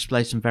Basil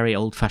displays some very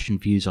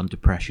old-fashioned views on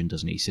depression,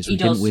 doesn't he? He says, we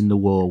didn't win the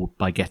war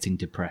by getting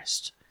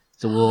depressed.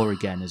 It's the war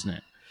again, isn't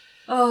it?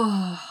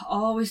 Oh,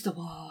 always the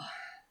war.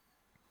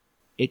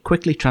 It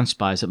quickly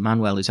transpires that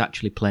Manuel is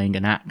actually playing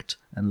an act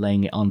and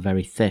laying it on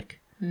very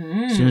thick.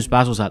 As soon as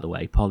Basil's out of the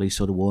way, Polly's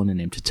sort of warning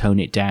him to tone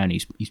it down.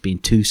 He's being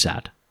too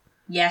sad.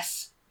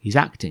 Yes. He's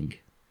acting.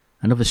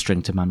 Another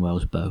string to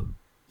Manuel's bow.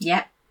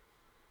 Yep.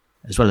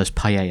 As well as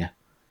paella.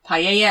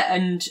 Paella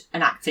and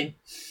acting.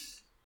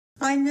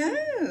 I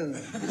know.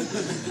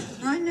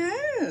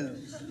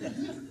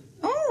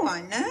 Oh,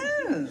 I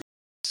know.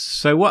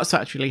 So what's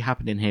actually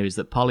happening here is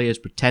that Polly has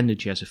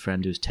pretended she has a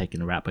friend who's taken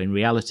her out, but in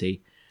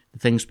reality, the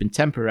thing's been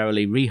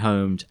temporarily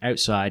rehomed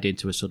outside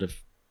into a sort of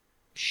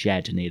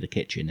shed near the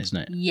kitchen, isn't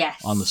it?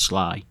 Yes. On the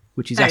sly,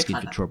 which is Very asking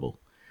clever. for trouble.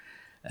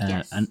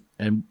 Yes.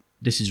 And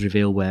this is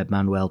revealed where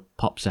Manuel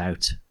pops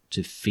out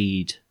to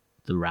feed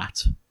the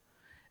rat.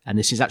 And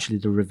this is actually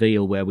the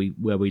reveal where we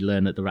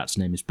learn that the rat's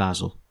name is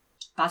Basil.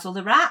 Basil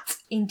the rat,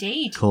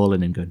 indeed.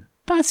 Calling him, going,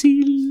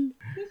 Basil!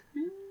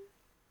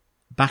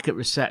 Back at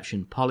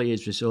reception, Polly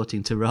is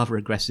resorting to rather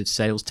aggressive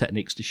sales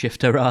techniques to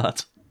shift her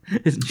art,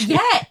 isn't she?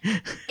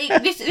 Yeah,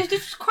 this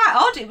was quite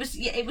odd.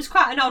 It was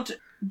quite an odd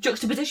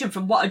juxtaposition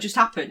from what had just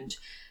happened.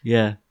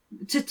 Yeah.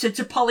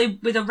 To Polly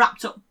with a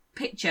wrapped up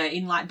picture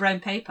in like brown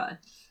paper.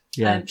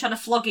 Yeah. Trying to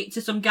flog it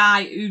to some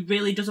guy who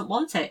really doesn't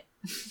want it.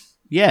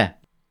 Yeah.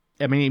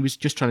 I mean, he was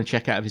just trying to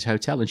check out of his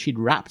hotel and she'd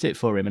wrapped it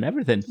for him and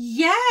everything.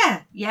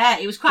 Yeah,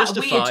 it was quite just a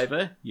a weird...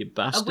 fiver, you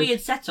bastard. A weird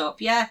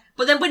setup, yeah.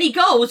 But then when he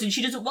goes and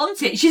she doesn't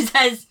want it, she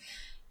says,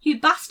 "You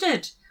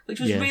bastard,"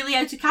 which was really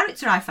out of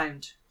character, I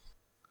found.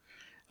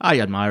 I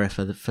admire her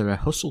for her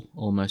hustle,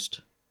 almost.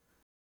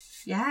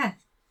 Yeah.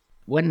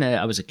 When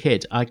I was a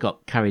kid, I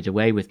got carried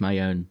away with my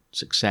own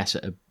success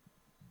at a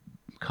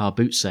car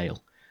boot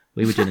sale.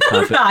 We were doing a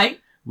car boot...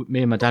 Right.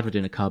 Me and my dad were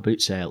doing a car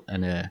boot sale,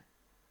 and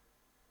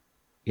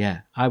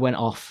I went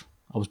off.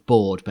 I was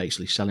bored,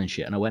 basically, selling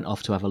shit, and I went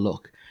off to have a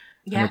look.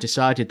 Yeah. And I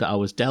decided that I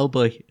was Del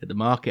Boy at the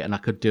market and I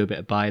could do a bit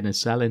of buying and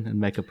selling and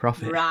make a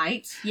profit.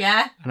 Right,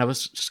 yeah. And I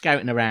was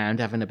scouting around,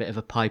 having a bit of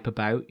a pipe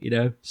about,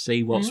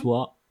 see what's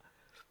what.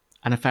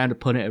 And I found a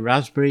punnet of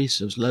raspberries.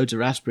 There was loads of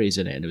raspberries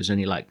in it, and it was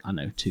only like, I don't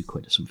know,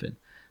 £2 or something.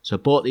 So I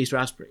bought these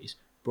raspberries,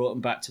 brought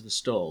them back to the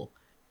stall,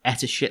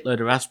 ate a shitload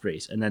of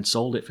raspberries, and then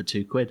sold it for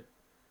 £2.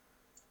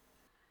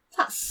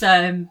 That's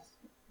genius.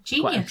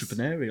 Quite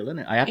entrepreneurial, isn't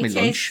it? I had my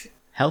lunch,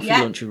 healthy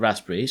lunch of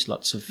raspberries,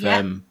 lots of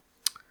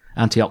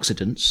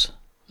antioxidants.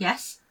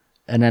 Yes.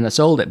 And then I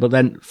sold it, but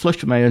then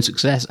flushed with my own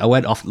success, I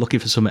went off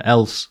looking for something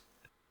else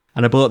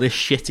And I bought this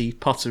shitty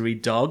pottery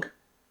dog.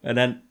 And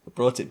then I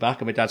brought it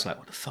back, and my dad's like,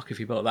 what the fuck have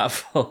you bought that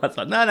for? I was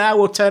like, no,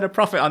 we'll turn a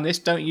profit on this,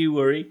 don't you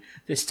worry,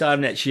 this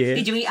time next year.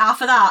 Did you eat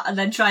half of that and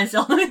then try and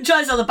sell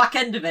the back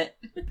end of it?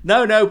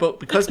 No,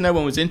 but because no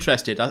one was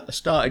interested, I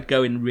started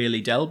going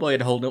really Del Boy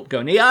and holding up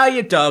going, here are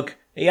you, dog,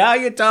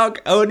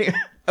 only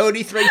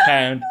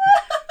 £3.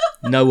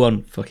 No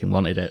one fucking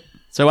wanted it.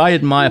 So I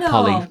admire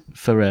Polly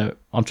for her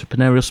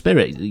entrepreneurial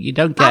spirit. You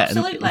don't get,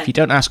 absolutely. And if you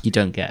don't ask, you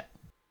don't get.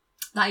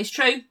 That is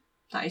true.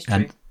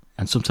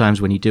 And sometimes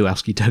when you do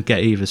ask, you don't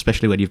get either,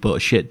 especially when you've bought a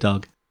shit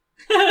dog.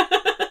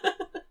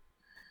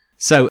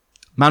 So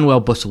Manuel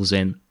bustles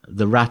in.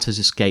 The rat has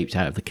escaped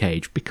out of the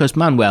cage because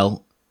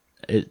Manuel,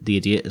 the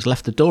idiot, has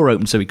left the door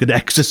open so he could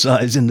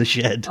exercise in the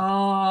shed.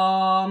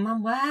 Oh,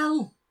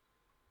 Manuel.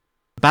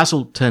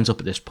 Basil turns up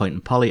at this point,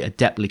 and Polly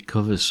adeptly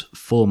covers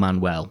for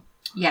Manuel.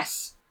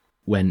 Yes.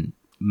 When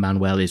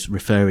Manuel is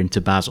referring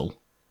to Basil.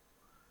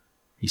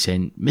 He's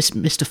saying,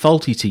 Mr.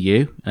 Faulty to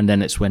you. And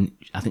then it's when,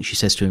 I think she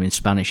says to him in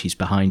Spanish, he's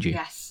behind you.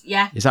 Yes,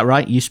 yeah. Is that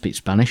right? You speak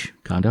Spanish,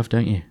 kind of,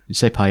 don't you? You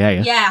say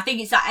paella. Yeah, I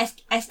think it's that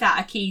está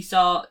aquí,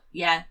 so,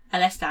 yeah,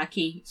 él está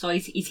aquí, so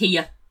he's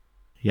here.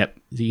 Yep.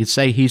 You can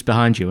say he's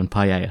behind you and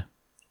paella.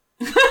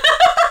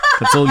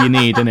 That's all you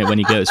need, isn't it, when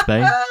you go to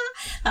Spain?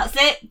 That's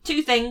it.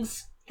 2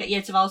 things. Get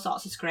you to all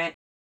sorts of script.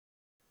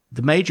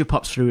 The Major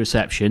pops through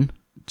reception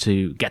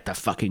to get the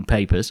fucking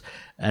papers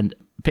and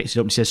picks it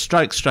up and says,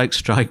 strike, strike,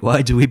 strike,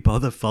 why do we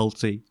bother,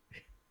 Faulty?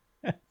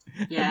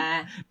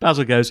 Yeah.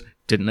 Basil goes,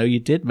 didn't know you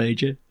did,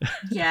 Major.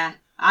 Yeah.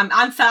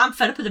 I'm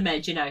fed up of the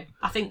Major now.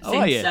 I think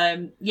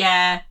since,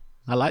 yeah.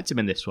 I liked him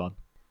in this one.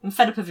 I'm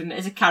fed up of him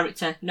as a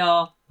character.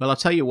 No. Well, I'll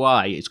tell you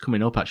why. It's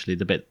coming up, actually,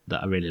 the bit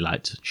that I really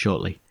liked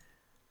shortly.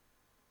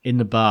 In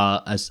the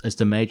bar, as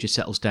the Major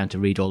settles down to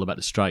read all about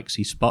the strikes,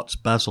 he spots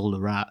Basil the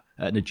rat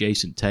at an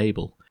adjacent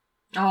table.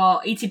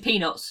 Oh, eating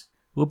peanuts.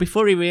 Well,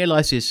 before he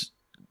realises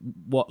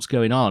what's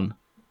going on,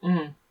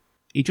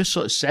 he just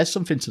sort of says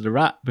something to the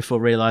rat before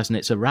realising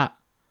it's a rat.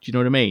 Do you know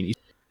what I mean?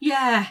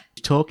 Yeah.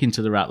 He's talking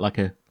to the rat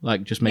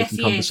like just making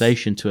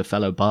conversation to a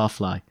fellow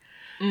barfly.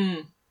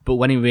 But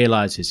when he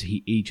realises,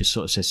 he just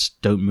sort of says,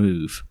 don't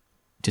move,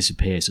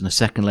 disappears, and a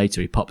second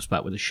later he pops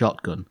back with a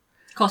shotgun.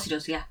 Of course he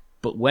does, yeah.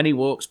 But when he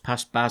walks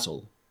past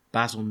Basil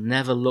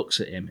never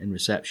looks at him in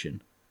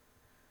reception.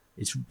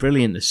 It's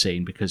brilliant, this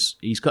scene, because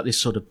he's got this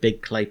sort of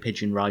big clay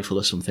pigeon rifle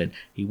or something.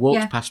 He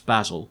walks past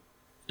Basil,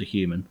 the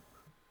human.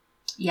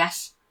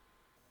 Yes.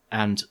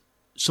 And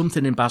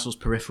something in Basil's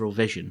peripheral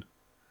vision,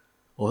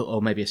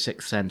 or maybe a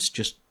sixth sense,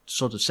 just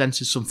sort of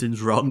senses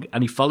something's wrong,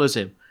 and he follows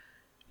him.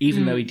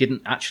 Even though he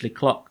didn't actually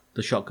clock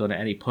the shotgun at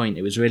any point.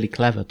 It was really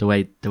clever, the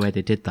way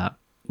they did that.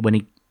 When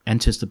he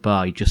enters the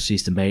bar, he just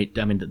sees the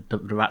Major. I mean, the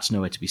rat's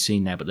nowhere to be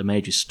seen now, but the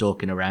Major's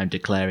stalking around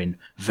declaring,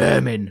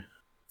 vermin!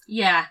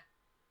 Yeah.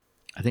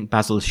 I think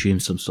Basil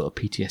assumes some sort of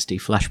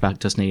PTSD flashback,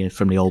 doesn't he,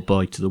 from the old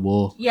boy to the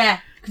war? Yeah,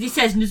 because he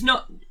says there's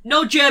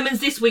no Germans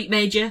this week,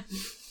 Major.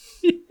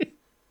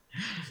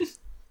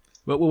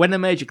 But when the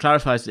Major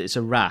clarifies that it's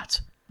a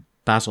rat,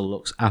 Basil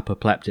looks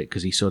apoplectic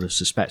because he sort of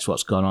suspects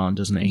what's gone on,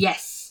 doesn't he?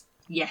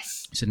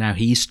 Yes. So now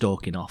he's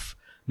stalking off,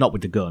 not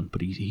with the gun,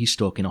 but he's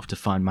stalking off to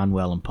find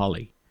Manuel and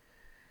Polly.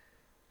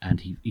 And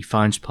he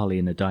finds Polly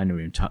in the dining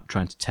room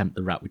trying to tempt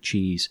the rat with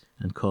cheese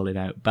and calling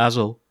out,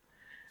 Basil.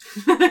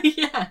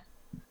 Yeah.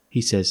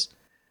 He says,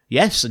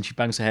 yes, and she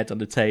bangs her head on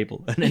the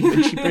table. And then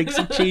when she brings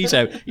some cheese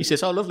out, he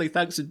says, oh, lovely,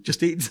 thanks, and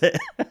just eats it.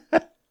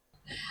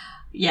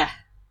 Yeah.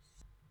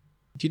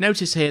 Do you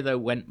notice here, though,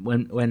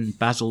 when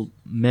Basil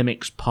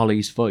mimics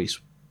Polly's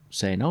voice,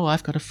 saying, oh,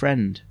 I've got a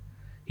friend,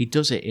 he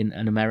does it in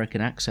an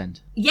American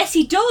accent? Yes,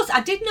 he does. I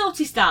did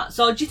notice that.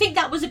 So do you think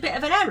that was a bit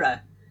of an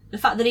error? The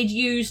fact that he'd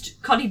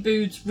used Connie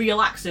Booth's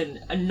real accent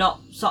and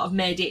not sort of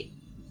made it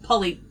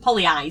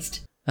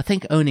Pollyized? I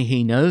think only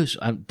he knows.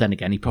 Then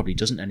again, he probably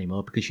doesn't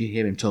anymore because you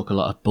hear him talk a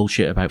lot of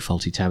bullshit about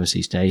Fawlty Towers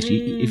these days.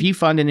 If you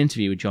find an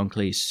interview with John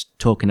Cleese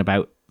talking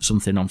about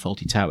something on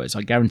Fawlty Towers,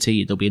 I guarantee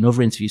you there'll be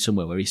another interview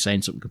somewhere where he's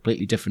saying something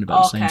completely different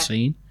about the same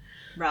scene.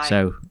 Right.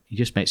 So he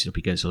just makes it up,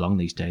 he goes along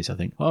these days, I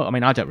think. Well, I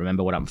mean, I don't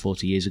remember what happened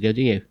 40 years ago,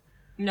 do you?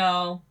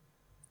 No.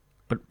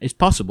 But it's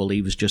possible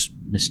he was just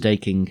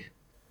mistaking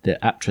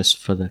the actress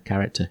for the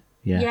character.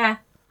 Yeah,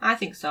 I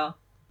think so.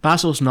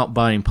 Basil's not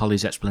buying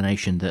Polly's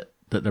explanation that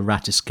the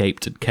rat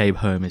escaped and came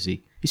home, is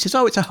he? He says,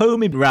 oh, it's a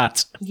homing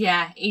rat.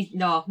 Yeah,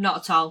 no, not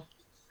at all.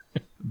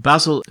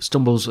 Basil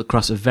stumbles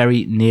across a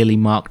very nearly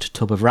marked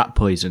tub of rat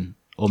poison,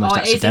 almost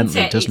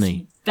accidentally, doesn't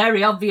he? It's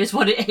very obvious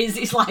what it is.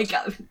 It's like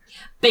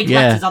big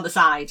letters on the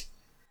side.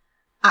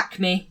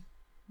 Acme,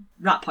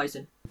 rat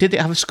poison. Did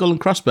it have a skull and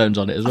crossbones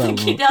on it as well?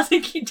 I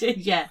think it did,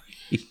 yeah.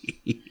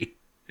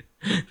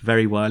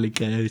 Very Wile E.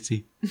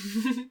 Coyote.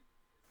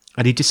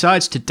 And he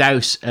decides to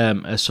douse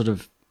a sort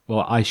of,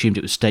 well, I assumed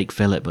it was steak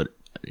fillet, but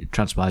it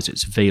transpires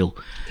it's veal.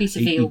 Piece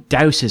of veal. He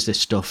douses this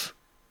stuff.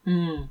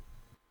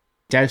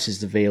 Douses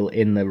the veal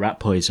in the rat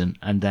poison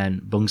and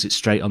then bungs it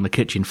straight on the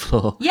kitchen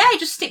floor. Yeah, he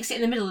just sticks it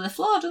in the middle of the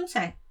floor,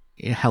 doesn't he?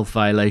 health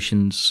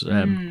violations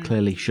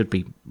clearly should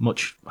be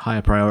much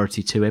higher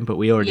priority to him, but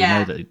we already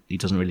know that he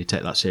doesn't really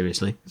take that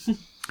seriously.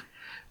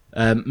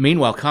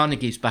 Meanwhile,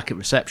 Carnegie's back at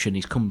reception.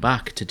 He's come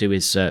back to do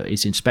his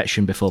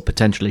inspection before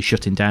potentially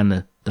shutting down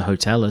the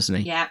hotel, hasn't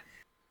he? Yeah.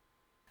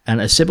 And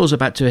as Sybil's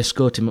about to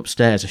escort him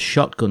upstairs, a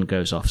shotgun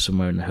goes off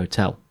somewhere in the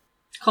hotel.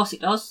 Of course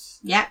it does,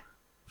 yeah.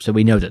 So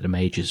we know that the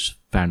Major's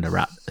found a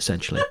rat,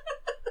 essentially.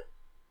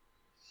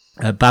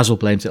 Basil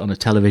blames it on a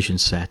television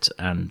set,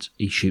 and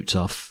he shoots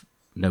off,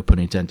 no pun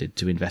intended,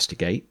 to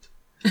investigate.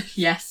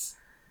 Yes.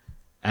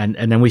 And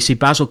then we see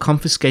Basil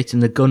confiscating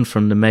the gun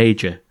from the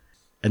Major.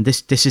 And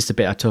this is the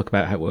bit I talk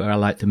about where I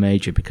like the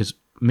Major, because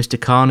Mr.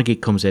 Carnegie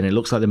comes in, it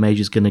looks like the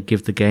Major's going to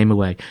give the game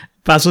away.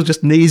 Basil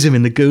just knees him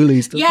in the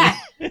ghoulies, doesn't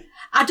he?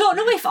 I don't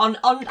know if on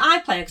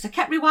iPlayer, because I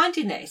kept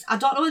rewinding this, I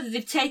don't know whether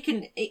they've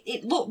taken...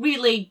 It looked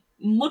really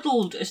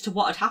muddled as to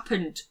what had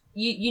happened.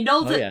 You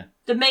know that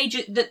the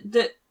Major...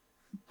 that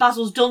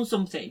Basil's done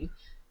something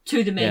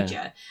to the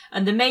Major,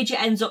 and the Major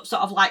ends up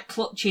sort of like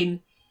clutching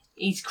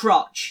his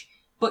crotch,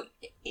 but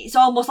it's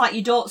almost like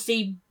you don't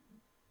see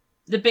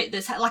the bit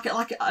that's like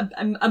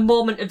a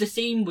moment of the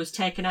scene was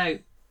taken out.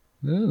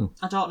 Oh.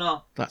 I don't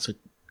know. That's a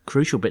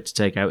crucial bit to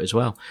take out as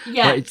well.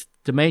 Yeah. But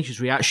the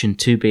Major's reaction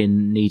to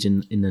being kneed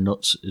in the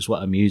nuts is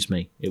what amused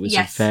me. It was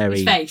a very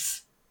his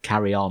face.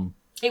 Carry on.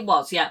 It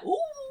was, yeah. Ooh,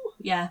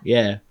 yeah.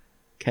 Yeah.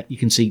 You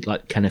can see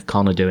like Kenneth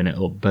Connor doing it,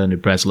 or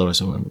Bernard Breslau or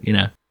something, you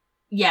know.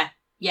 Yeah,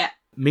 yeah.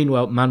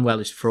 Meanwhile,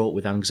 Manuel is fraught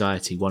with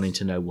anxiety, wanting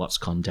to know what's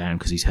gone down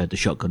because he's heard the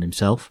shotgun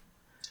himself.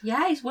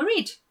 Yeah, he's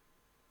worried.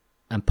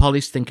 And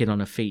Polly's thinking on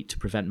her feet to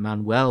prevent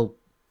Manuel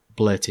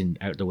blurting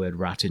out the word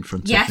rat in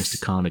front of Mr.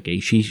 Carnegie.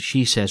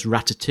 She says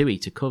ratatouille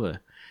to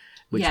cover,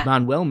 which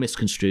Manuel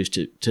misconstrues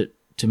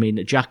to mean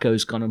that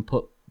Jacko's gone and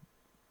put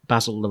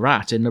Basil the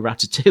rat in the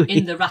ratatouille.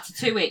 In the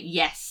ratatouille,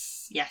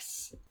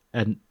 yes.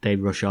 And they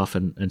rush off,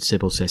 and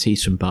Sybil says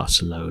he's from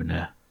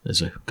Barcelona.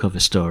 There's a cover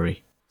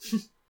story.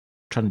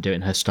 Trying to do it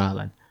in her style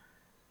then.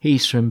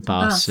 He's from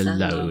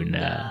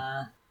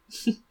Barcelona.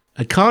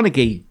 And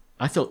Carnegie,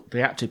 I thought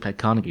the actor who played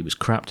Carnegie was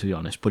crap, to be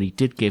honest, but he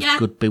did give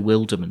good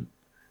bewilderment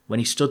when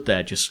he stood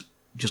there just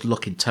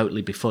looking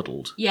totally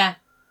befuddled. Yeah.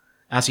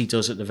 As he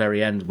does at the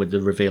very end with the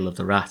reveal of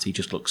the rat, he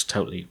just looks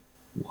totally,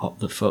 what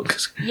the fuck?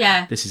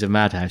 Yeah. This is a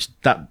madhouse.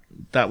 That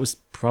was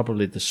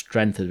probably the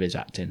strength of his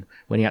acting.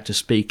 When he had to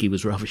speak, he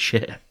was rather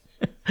shit.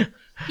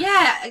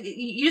 Yeah,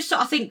 you just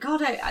sort of think,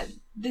 God,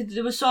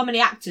 there were so many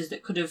actors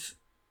that could have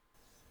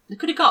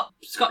got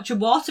Scotch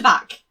and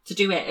Waterback to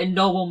do it, and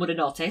no one would have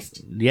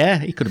noticed. Yeah,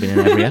 he could have been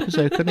in every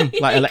episode, couldn't he?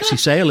 Like Alexei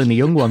Sale in The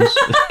Young Ones.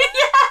 Yeah,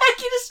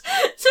 just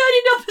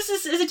turning up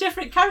as a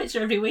different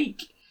character every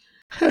week.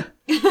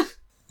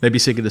 Maybe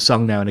singing the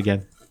song now and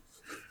again.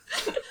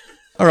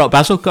 All right,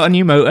 Basil, got a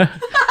new motor.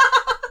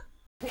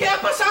 ¿Qué ha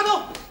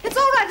pasado? It's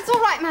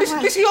all right,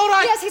 Manuel. Is he all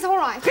right? Yes, he's all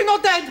right. He's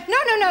not dead? No,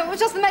 it was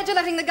just the Major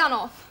letting the gun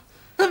off.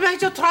 The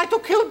Major tried to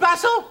kill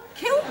Basil?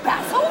 Kill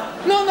Basil?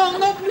 No,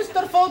 not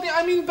Mr. Foddy.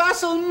 I mean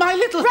Basil, my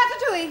little...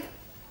 Ratatouille.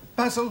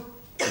 Basil,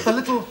 the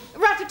little...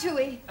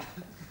 Ratatouille.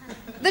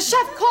 The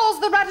chef calls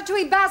the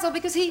ratatouille Basil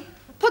because he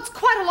puts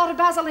quite a lot of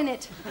basil in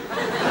it. He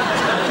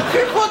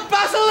put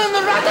Basil in the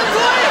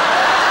ratatouille?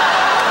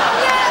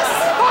 Yes!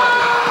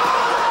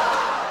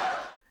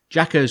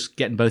 Jacko's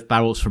getting both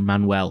barrels from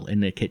Manuel in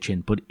the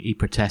kitchen, but he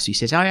protests. He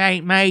says, I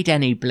ain't made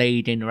any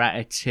bleeding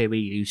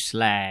ratatouille, you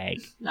slag.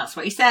 That's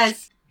what he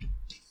says.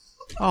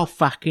 I'll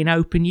fucking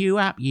open you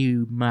up,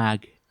 you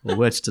mug. Or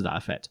words to that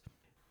effect.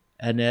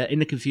 And in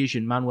the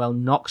confusion, Manuel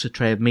knocks a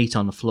tray of meat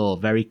on the floor,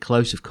 very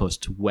close, of course,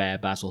 to where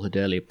Basil had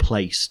earlier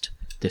placed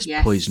this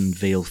poisoned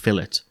veal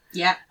fillet.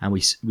 Yeah. And we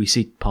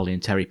see Polly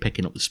and Terry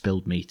picking up the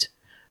spilled meat.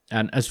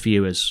 And as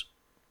viewers,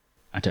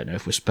 I don't know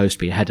if we're supposed to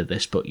be ahead of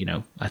this, but, you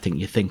know, I think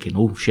you're thinking,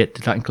 oh, shit,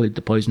 did that include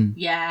the poison?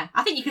 Yeah,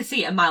 I think you can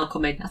see it a mile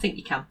coming. I think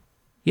you can.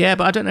 Yeah,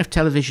 but I don't know if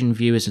television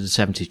viewers in the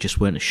 70s just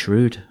weren't as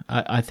shrewd.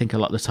 I think a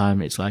lot of the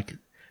time it's like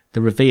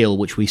the reveal,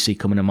 which we see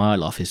coming a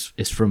mile off,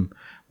 is from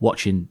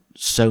watching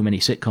so many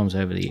sitcoms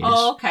over the years.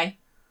 Oh, okay.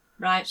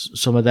 Right.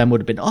 Some of them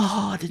would have been,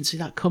 I didn't see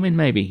that coming,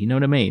 maybe. You know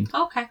what I mean?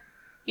 Okay.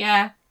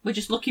 Yeah. We're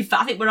just looking for...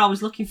 I think we're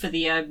always looking for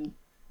the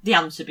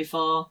answer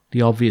before.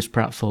 The obvious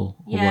pratfall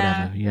or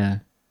whatever, yeah.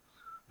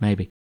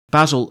 Maybe.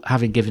 Basil,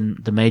 having given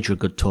the Major a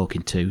good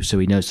talking to, so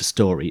he knows the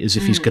story, as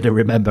if he's going to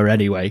remember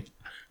anyway.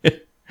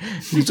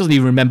 He doesn't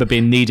even remember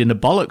being kneed in the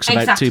bollocks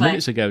about 2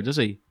 minutes ago, does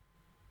he?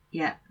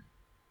 Yeah.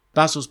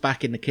 Basil's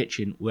back in the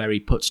kitchen where he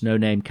puts No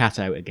Name Cat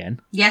out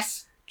again.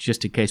 Yes.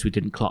 Just in case we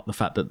didn't clock the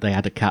fact that they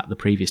had a cat the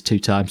previous 2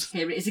 times.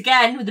 Here it is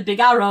again with the big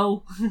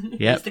arrow.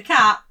 Yep. It's the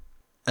cat.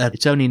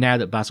 It's only now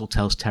that Basil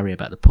tells Terry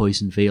about the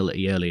poisoned veal that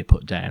he earlier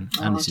put down.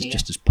 And this is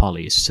just as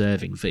Polly is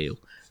serving veal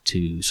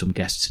to some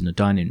guests in the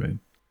dining room.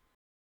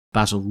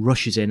 Basil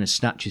rushes in and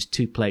snatches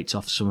 2 plates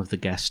off some of the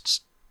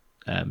guests,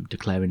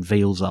 declaring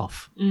veal's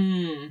off.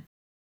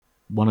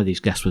 One of these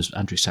guests was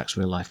Andrew Sachs'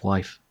 real-life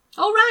wife.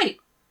 Oh, right.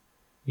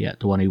 Yeah,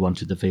 the one who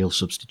wanted the veal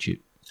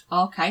substitute.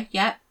 Okay,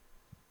 yeah.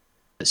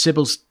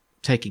 Sybil's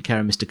taking care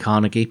of Mr.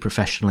 Carnegie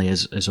professionally,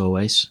 as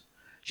always.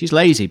 She's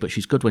lazy, but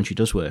she's good when she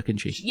does work, isn't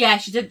she? Yeah,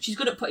 she's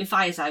good at putting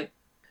fires out.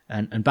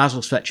 And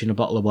Basil's fetching a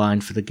bottle of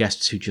wine for the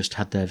guests who just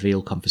had their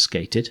veal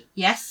confiscated.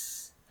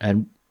 Yes.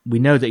 And we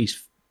know that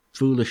he's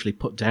foolishly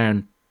put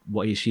down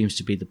what he assumes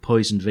to be the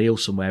poisoned veal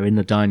somewhere in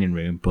the dining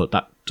room, but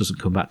that doesn't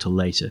come back till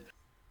later.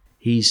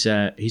 He's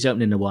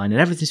opening the wine,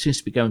 and everything seems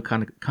to be going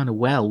kind of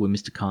well with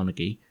Mr.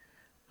 Carnegie.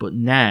 But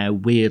now,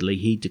 weirdly,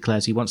 he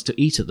declares he wants to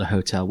eat at the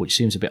hotel, which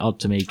seems a bit odd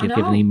to me,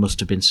 given he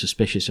must have been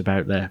suspicious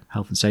about their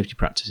health and safety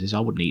practices. I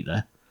wouldn't eat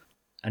there.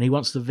 And he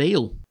wants the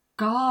veal.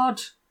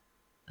 God.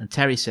 And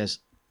Terry says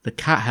the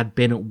cat had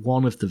been at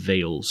one of the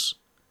veals.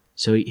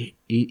 So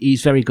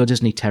he's very good,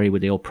 isn't he, Terry,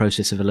 with the old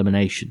process of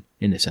elimination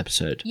in this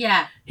episode?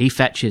 Yeah. He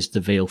fetches the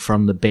veal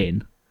from the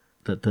bin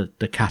that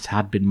the cat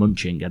had been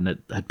munching and that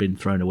had been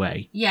thrown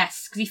away.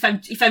 Yes,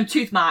 because he found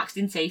tooth marks,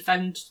 didn't he? He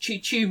found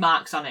chew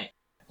marks on it.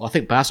 Well, I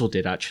think Basil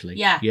did, actually.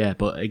 Yeah. Yeah,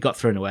 but it got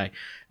thrown away.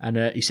 And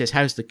he says,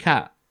 how's the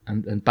cat?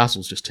 And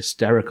Basil's just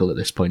hysterical at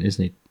this point,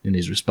 isn't he, in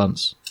his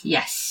response?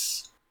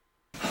 Yes.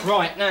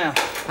 Right, now,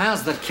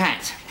 how's the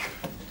cat?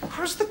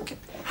 How's the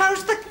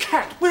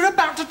cat? We're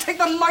about to take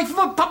the life of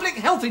a public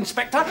health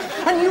inspector,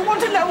 and you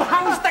want to know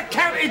how's the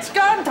cat? It's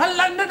gone to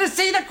London to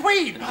see the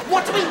Queen.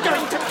 What are we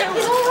going to do?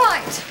 He's all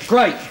right.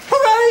 Great.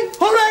 Hooray!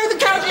 Hooray! The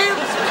cat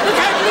lives! The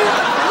cat lives!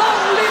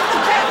 Long live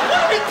the cat!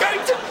 What are we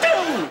going to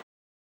do?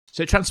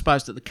 So it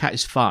transpires that the cat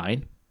is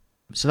fine.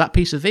 So that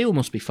piece of veal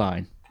must be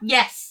fine.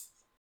 Yes.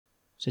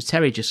 So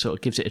Terry just sort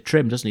of gives it a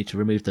trim, doesn't he, to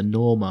remove the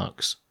gnaw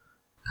marks.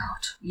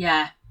 God.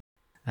 Yeah.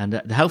 And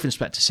the health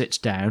inspector sits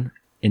down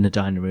in the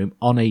dining room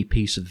on a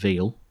piece of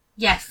veal.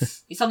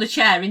 Yes. It's on the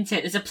chair, isn't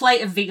it? There's a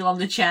plate of veal on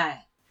the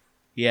chair.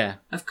 Yeah.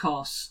 Of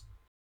course.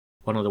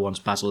 One of the ones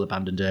Basil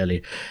abandoned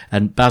earlier.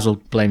 And Basil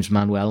blames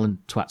Manuel and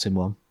twats him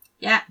one.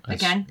 Yeah,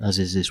 again. As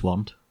is his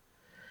wont.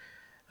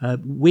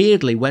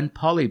 Weirdly, when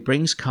Polly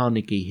brings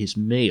Carnegie his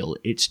meal,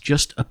 it's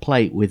just a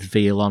plate with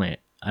veal on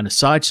it and a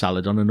side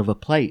salad on another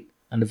plate.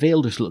 And the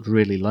veal just looked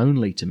really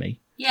lonely to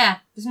me. Yeah,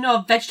 there's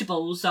no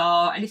vegetables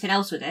or anything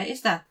else with it,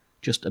 is there?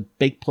 Just a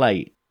big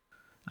plate.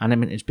 And I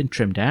mean, it's been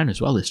trimmed down as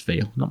well, this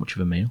veal. Not much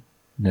of a meal.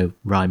 No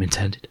rhyme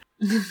intended.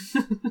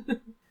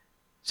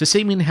 So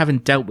seemingly having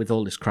dealt with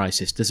all this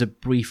crisis, there's a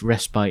brief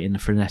respite in the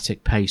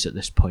frenetic pace at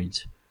this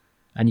point.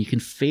 And you can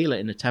feel it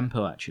in the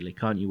tempo, actually,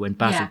 can't you? When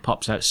Basil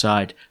pops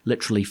outside,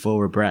 literally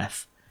for a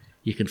breath.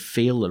 You can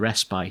feel the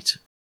respite.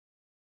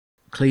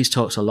 Cleese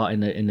talks a lot in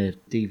the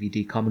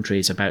DVD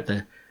commentaries about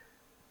the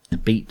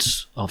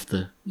beats of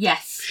the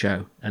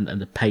show and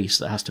the pace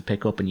that has to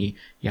pick up, and you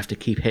have to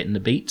keep hitting the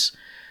beats.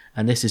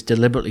 And this is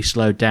deliberately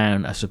slowed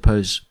down, I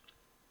suppose,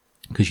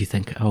 because you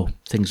think, oh,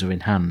 things are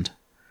in hand.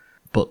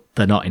 But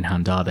they're not in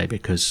hand, are they?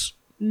 Because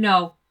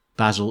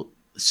Basil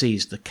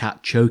sees the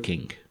cat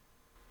choking.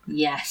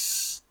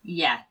 Yes.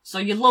 Yeah. So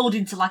you're lulled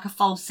into like a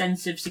false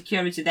sense of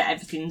security that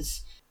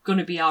everything's going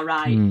to be all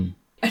right. And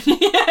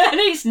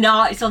it's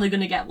not. It's only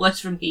going to get worse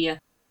from here.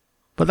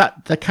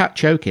 But the cat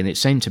choking, it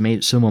seemed to me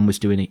that someone was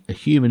doing a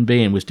human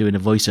being was doing a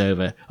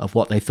voiceover of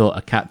what they thought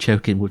a cat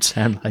choking would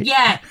sound like.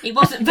 Yeah, it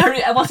wasn't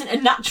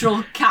a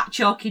natural cat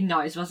choking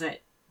noise, was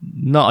it?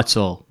 Not at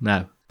all,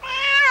 no.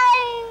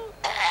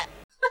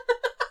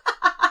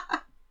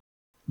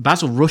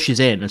 Basil rushes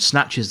in and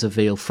snatches the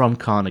veal from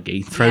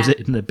Carnegie, throws it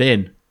in the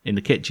bin in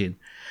the kitchen,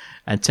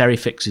 and Terry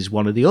fixes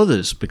one of the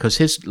others, because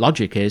his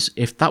logic is,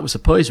 if that was a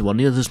poison one,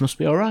 the others must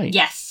be all right.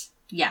 Yes,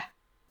 yeah.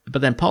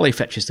 But then Polly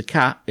fetches the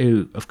cat,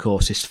 who, of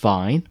course, is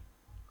fine,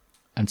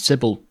 and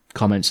Sybil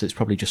comments that it's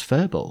probably just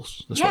fur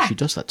balls. That's what she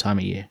does that time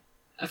of year.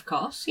 Of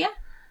course, yeah.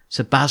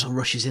 So Basil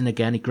rushes in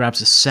again, he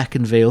grabs a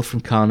second veal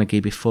from Carnegie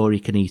before he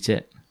can eat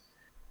it.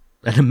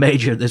 And the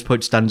Major at this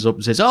point stands up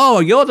and says, "Oh,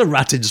 you're the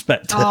rat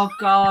inspector." Oh,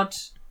 God.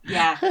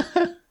 Yeah.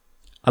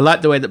 I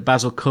like the way that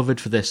Basil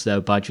covered for this,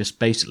 though, by just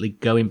basically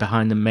going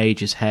behind the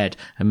Major's head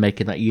and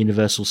making that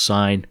universal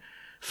sign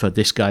for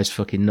this guy's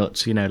fucking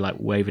nuts, you know, like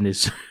waving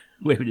his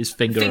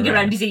finger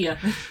around his ear.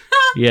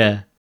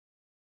 Yeah.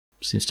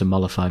 Seems to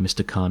mollify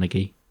Mr.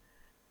 Carnegie.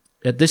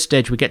 At this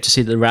stage, we get to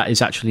see that the rat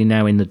is actually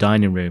now in the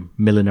dining room,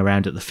 milling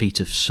around at the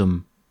feet of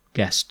some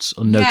guests,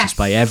 unnoticed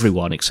by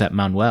everyone except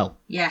Manuel.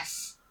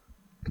 Yes.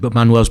 But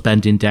Manuel's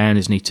bending down,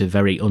 isn't he, to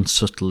very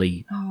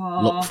unsubtly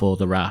look for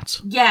the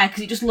rat. Yeah,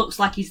 because it just looks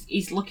like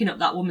he's looking up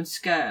that woman's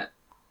skirt.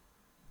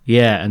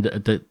 Yeah, and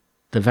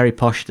they're very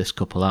posh, this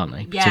couple, aren't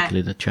they? Yeah.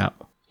 Particularly the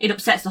chap. It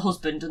upsets the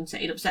husband, doesn't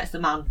it? It upsets the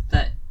man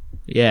that...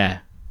 Yeah,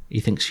 he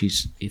thinks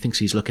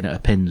he's looking at her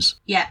pins.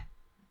 Yeah.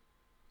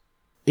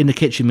 In the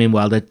kitchen,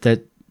 meanwhile,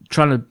 they're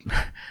trying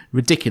to...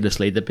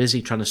 Ridiculously, they're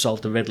busy trying to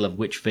solve the riddle of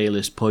which veal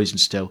is poisoned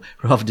still,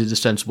 rather than do the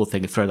sensible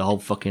thing and throw the whole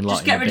fucking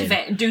lot in the bin. Just get rid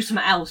of it and do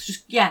something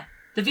else.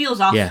 The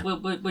veal's off,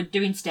 we're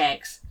doing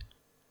steaks.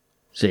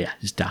 So yeah,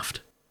 it's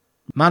daft.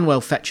 Manuel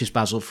fetches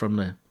Basil from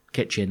the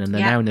kitchen, and they're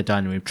now in the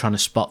dining room trying to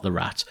spot the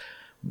rat,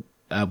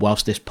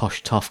 whilst this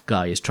posh tough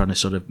guy is trying to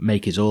sort of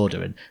make his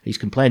order, and he's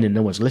complaining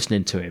no one's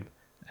listening to him.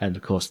 And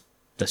of course,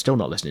 they're still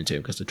not listening to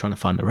him because they're trying to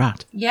find the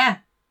rat. Yeah.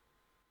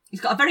 He's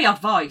got a very odd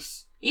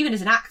voice. Even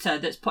as an actor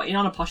that's putting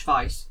on a posh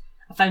voice,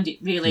 I found it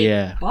really...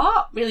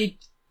 really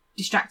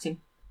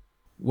distracting.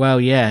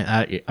 Well,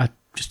 yeah, I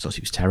just thought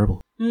he was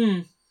terrible.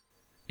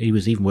 He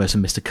was even worse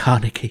than Mr.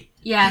 Carnegie.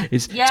 Yeah.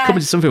 It's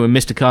coming to something when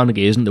Mr.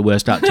 Carnegie isn't the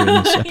worst actor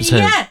in this episode.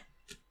 Yeah.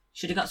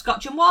 Should have got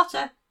scotch and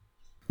water.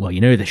 Well, you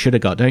know who they should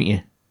have got, don't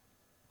you?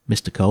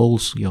 Mr.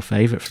 Coles, your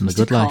favourite from The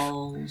Good Life.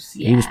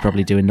 Yeah. He was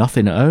probably doing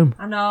nothing at home.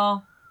 I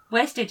know.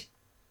 Wasted.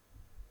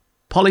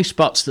 Polly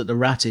spots that the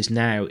rat is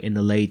now in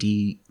the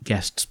lady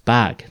guest's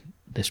bag,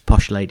 this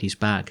posh lady's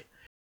bag.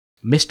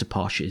 Mr.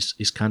 Posh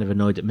is kind of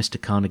annoyed that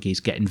Mr. Carnegie's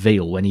getting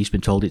veal when he's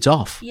been told it's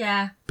off.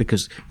 Yeah.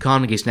 Because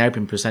Carnegie's now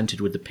been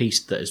presented with the piece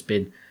that has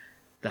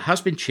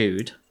been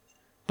chewed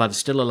by the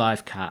still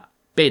alive cat,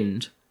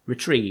 binned,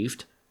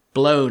 retrieved,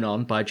 blown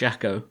on by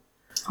Jacko,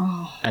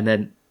 and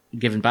then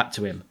given back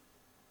to him.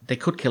 They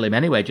could kill him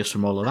anyway just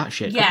from all of that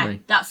shit, couldn't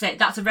they? That's it.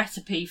 That's a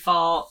recipe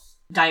for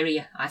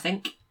diarrhea, I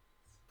think.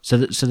 So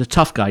the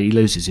tough guy, he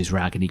loses his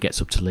rag and he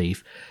gets up to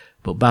leave,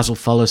 but Basil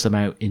follows them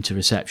out into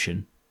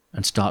reception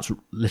and starts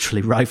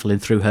literally rifling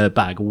through her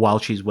bag while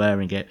she's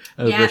wearing it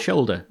over her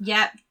shoulder.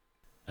 Yeah.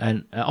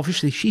 And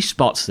obviously she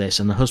spots this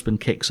and the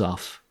husband kicks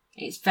off.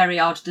 It's very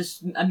odd.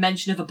 There's a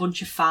mention of a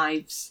bunch of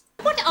 5s.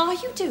 What are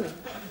you doing?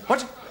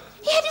 What?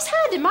 He had his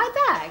hand in my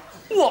bag.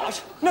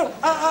 What? No,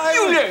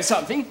 you know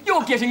something.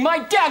 You're getting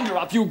my gander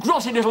up, you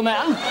grotty little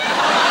man. You're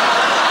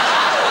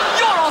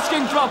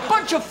asking for a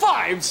bunch of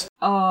 5s.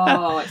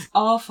 Oh, it's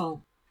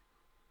awful.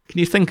 Can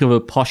you think of a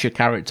posher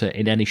character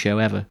in any show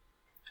ever?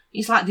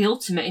 He's like the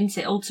ultimate, isn't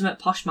it? Ultimate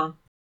posh man.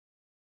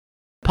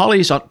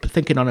 Polly's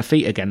thinking on her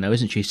feet again, though,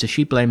 isn't she? So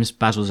she blames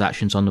Basil's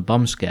actions on the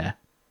bomb scare.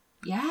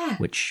 Yeah.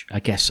 Which I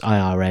guess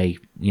IRA,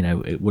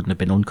 it wouldn't have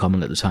been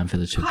uncommon at the time for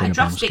there to have been a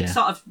bomb scare. Quite a drastic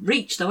sort of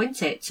reach, though,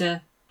 isn't it,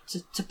 to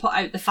put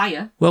out the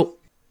fire? Well,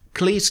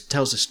 Cleese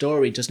tells a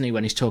story, doesn't he,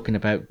 when he's talking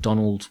about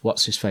Donald,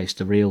 what's-his-face,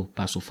 the real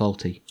Basil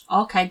Fawlty.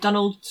 Okay,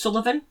 Donald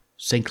Sullivan?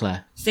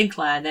 Sinclair,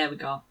 there we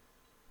go.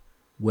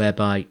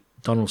 Whereby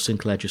Donald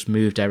Sinclair just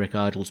moved Eric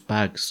Idle's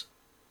bags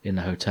in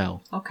the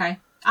hotel. Okay.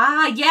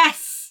 Ah,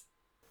 yes!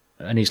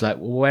 And he's like,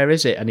 well, where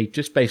is it? And he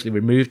just basically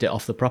removed it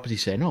off the property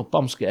saying,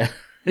 bomb scare.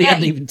 He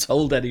hadn't even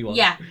told anyone.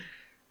 Yeah.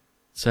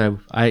 So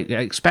I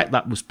expect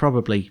that was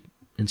probably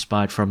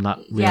inspired from that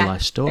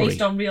real-life story.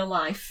 Based on real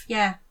life,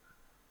 yeah.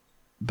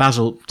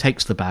 Basil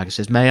takes the bag and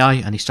says, may I?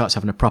 And he starts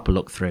having a proper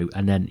look through,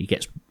 and then he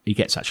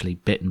gets actually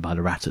bitten by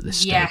the rat at this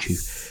stage, who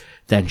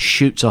then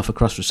shoots off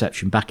across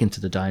reception back into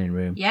the dining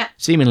room. Yeah.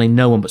 Seemingly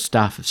no one but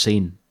staff have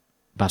seen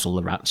Basil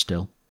the rat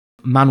still.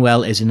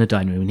 Manuel is in the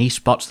dining room, and he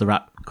spots the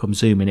rat come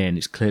zooming in.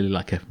 It's clearly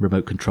like a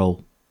remote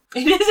control.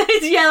 It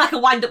is, like a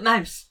wind-up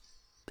mouse.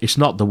 It's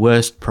not the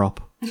worst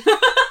prop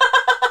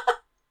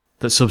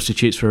that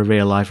substitutes for a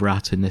real-life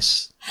rat in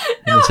this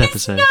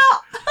episode.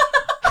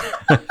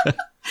 It's not.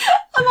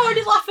 I'm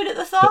already laughing at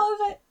the thought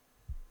of it.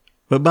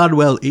 But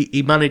Manuel,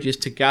 he manages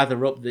to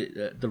gather up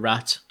the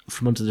rat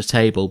from under the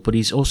table, but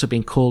he's also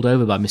been called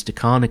over by Mr.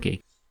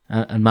 Carnegie.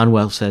 And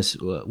Manuel says,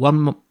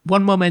 one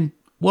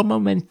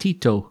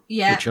momentito,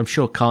 which I'm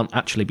sure can't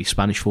actually be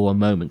Spanish for one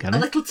moment, can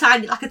it?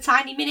 Like a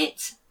tiny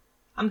minute,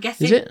 I'm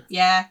guessing. Is it?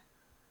 Yeah.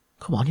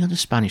 Come on, you're the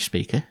Spanish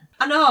speaker.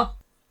 I know.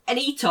 An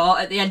ito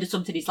at the end of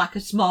something is like a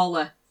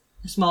smaller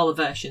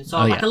version, so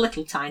like a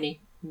little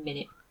tiny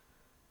minute.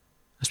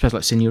 I suppose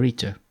like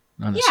señorita.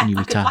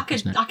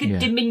 Like a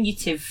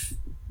diminutive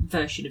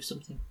version of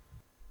something.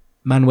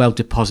 Manuel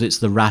deposits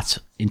the rat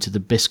into the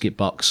biscuit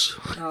box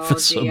for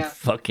some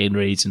fucking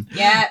reason.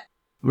 Yeah.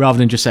 Rather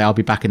than just say, I'll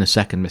be back in a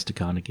second, Mr.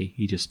 Carnegie.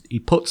 He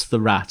puts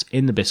the rat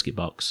in the biscuit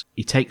box.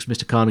 He takes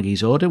Mr.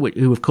 Carnegie's order,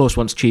 who of course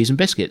wants cheese and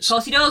biscuits.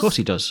 Of course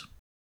he does.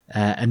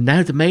 And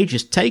now the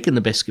Major's taken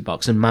the biscuit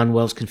box and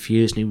Manuel's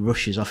confused and he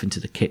rushes off into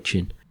the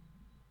kitchen.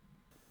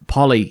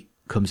 Polly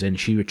comes in,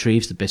 she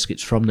retrieves the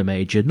biscuits from the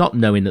Major, not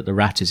knowing that the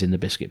rat is in the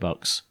biscuit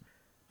box,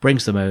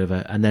 brings them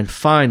over, and then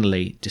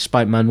finally,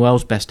 despite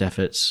Manuel's best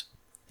efforts,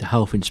 the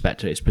health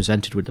inspector is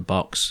presented with the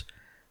box.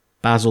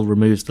 Basil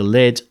removes the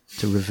lid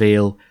to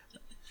reveal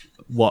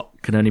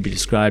what can only be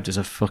described as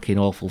a fucking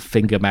awful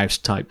finger mouse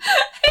type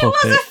puppet. It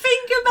was a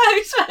finger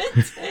mouse,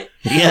 wasn't it?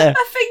 Yeah.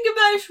 A finger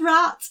mouse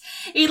rat.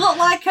 He looked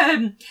like,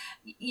 do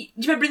you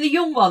remember in The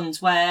Young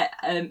Ones where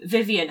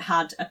Vivian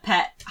had a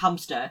pet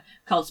hamster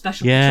called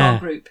Special Control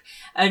Group?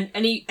 And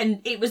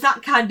it was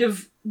that kind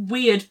of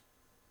weird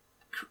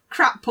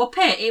crap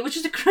puppet. It was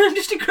just a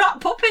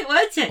crap puppet,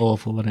 weren't it?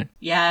 Awful, wasn't it?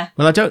 Yeah.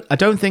 Well, I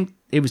don't think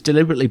it was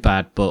deliberately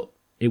bad, but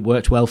it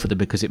worked well for them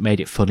because it made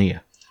it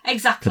funnier.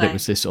 Exactly. That it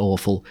was this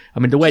awful. I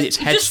mean, the way its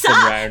head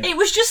spun round. It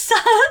was just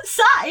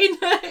sat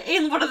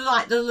in one of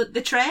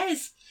the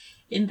trays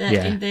in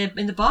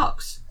the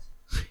box.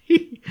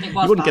 You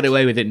wouldn't get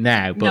away with it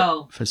now,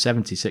 but for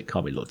 70s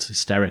sitcom, it looked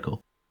hysterical.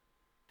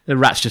 The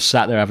rat's just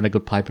sat there having a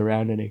good pipe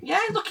around, isn't he?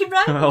 Yeah, looking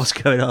round. What's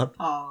going on?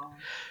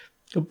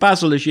 Aww.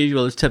 Basil, as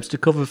usual, attempts to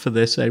cover for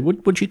this, saying,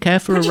 would you care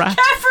for a rat?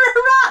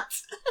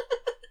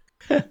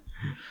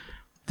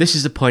 This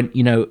is the point,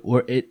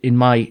 where in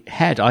my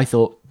head, I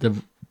thought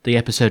the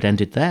episode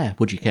ended there.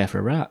 Would you care for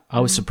a rat? I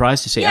was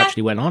surprised to see it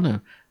actually went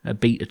on a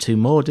beat or two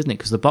more, didn't it?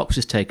 Because the box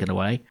is taken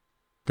away,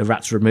 the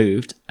rat's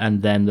removed,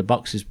 and then the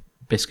box's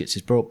biscuits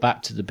is brought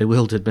back to the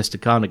bewildered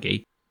Mr.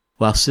 Carnegie.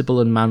 while Sybil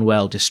and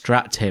Manuel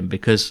distract him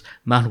because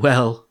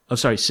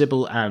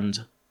Sybil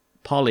and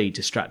Polly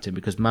distract him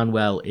because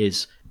Manuel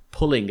is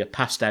pulling a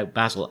passed out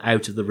Basil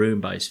out of the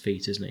room by his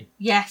feet, isn't he?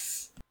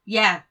 Yes.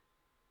 Yeah.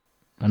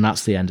 And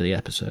that's the end of the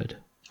episode.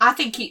 I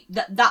think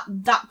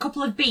that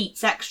couple of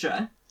beats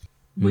extra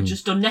were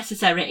just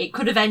unnecessary. It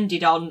could have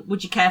ended on,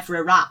 would you care for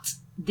a rat?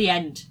 The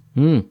end.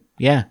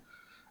 Yeah.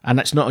 And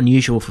that's not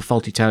unusual for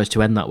Fawlty Towers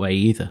to end that way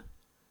either,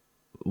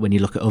 when you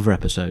look at other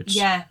episodes.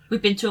 Yeah,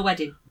 we've been to a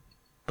wedding.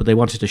 But they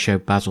wanted to show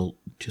Basil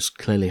just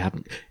clearly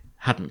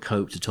hadn't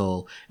coped at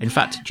all. In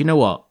fact, do you know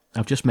what?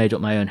 I've just made up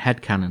my own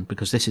headcanon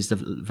because this is the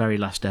very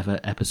last ever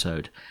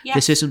episode. Yes.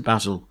 This isn't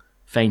Basil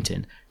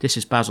fainting. This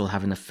is Basil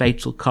having a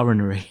fatal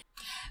coronary.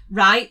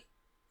 Right.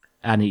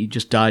 And he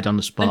just died on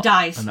the spot. And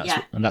dies,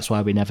 and that's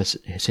why we never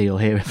see or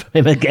hear from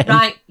him again.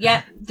 Right,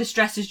 yeah. The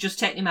stress has just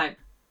taken him out.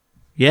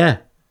 Yeah.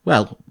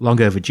 Well,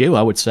 long overdue,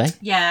 I would say.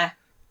 Yeah.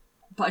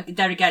 But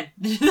there again,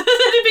 there'd have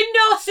been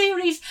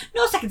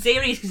no second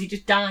series because he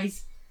just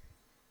dies.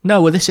 No,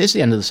 well, this is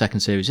the end of the second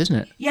series, isn't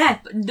it? Yeah,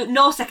 but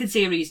no second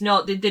series.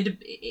 No,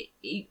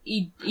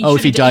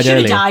 if he died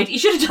earlier. He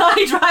should have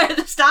died right at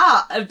the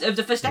start of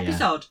the first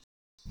episode.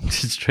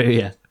 It's true,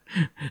 yeah.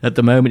 At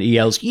the moment he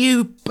yells,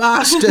 "You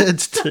bastard!"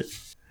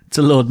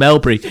 to Lord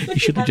Melbury. He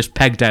should have just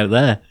pegged out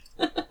there.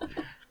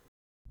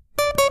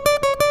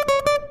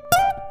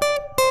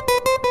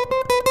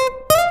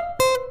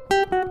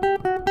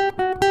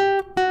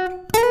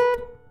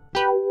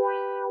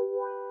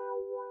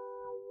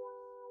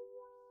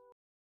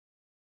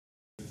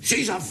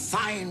 She's a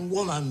fine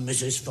woman,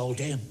 Mrs.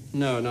 Fawlty.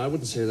 No, I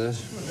wouldn't say that.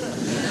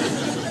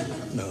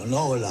 No,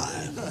 nor will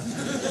I.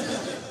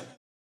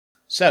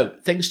 So,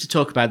 things to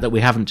talk about that we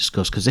haven't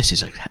discussed, because this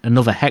is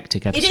another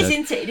hectic episode. It is,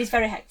 isn't it? It is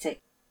very hectic.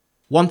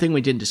 One thing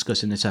we didn't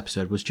discuss in this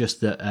episode was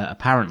just that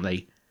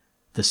apparently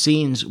the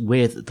scenes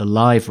with the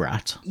live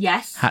rat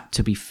had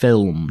to be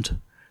filmed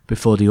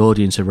before the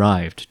audience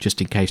arrived,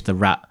 just in case the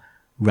rat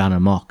ran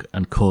amok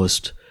and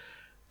caused...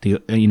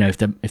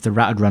 if the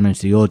rat had run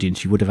into the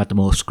audience, you would have had them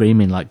all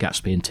screaming like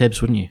Gatsby and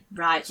Tibbs, wouldn't you?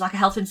 Right, it's like a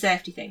health and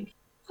safety thing.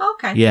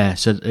 Okay. Yeah,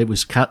 so it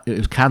was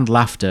canned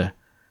laughter,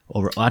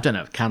 or I don't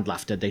know if canned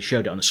laughter. They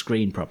showed it on a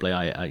screen probably,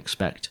 I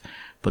expect,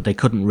 but they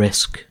couldn't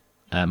risk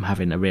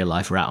having a real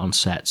life rat on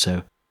set.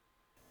 So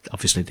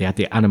obviously they had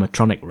the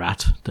animatronic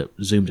rat that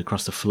zoomed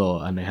across the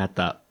floor, and they had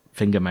that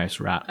finger mouse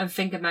rat. And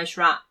finger mouse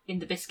rat in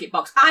the biscuit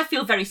box. I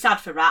feel very sad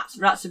for rats.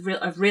 Rats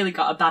have really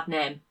got a bad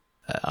name.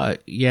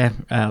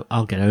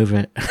 I'll get over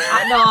it.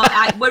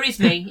 It worries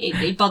me.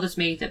 It bothers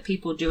me that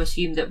people do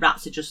assume that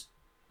rats are just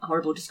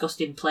horrible,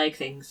 disgusting plague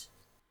things.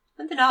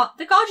 And they're not.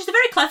 They're gorgeous. They're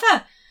very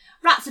clever.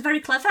 Rats are very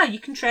clever. You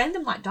can train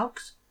them like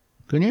dogs.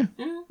 Can you?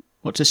 Mm.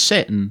 What, to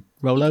sit and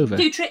roll over?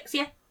 Do tricks,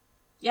 yeah.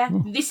 Yeah.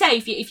 Oh. They say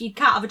if you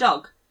can't have a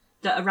dog,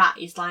 that a rat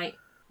is like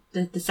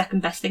the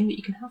second best thing that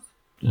you can have.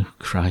 Oh,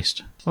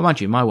 Christ. Well,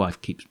 mind you, my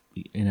wife keeps,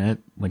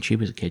 when she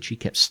was a kid, she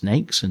kept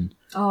snakes and...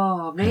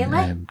 Oh, really?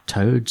 And,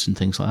 toads and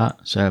things like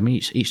that. So, I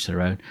mean, each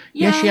their own.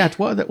 Yeah, she had...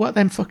 What are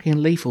them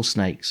fucking lethal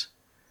snakes?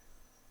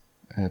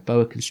 No,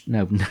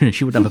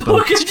 she would have a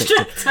boa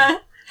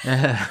constrictor.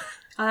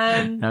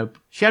 No,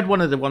 she had one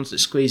of the ones that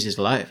squeezes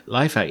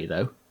life out you,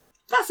 though.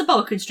 That's a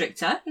boa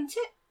constrictor, isn't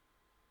it?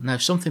 No,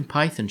 something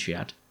python she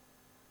had.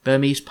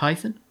 Burmese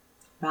python.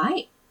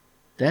 Right.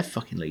 They're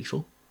fucking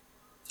lethal.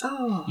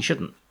 Oh. You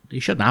shouldn't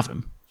have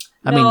them.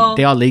 I mean,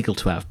 they are legal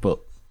to have, but...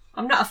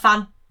 I'm not a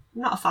fan.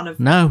 I'm not a fan of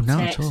not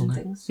at all.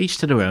 No. Each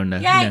to their own, though.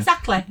 Yeah,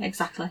 exactly.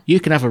 You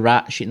can have a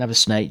rat, she can have a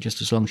snake,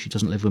 just as long as she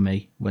doesn't live with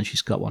me when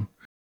she's got one.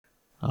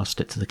 I'll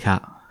stick to the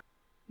cat.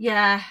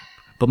 Yeah.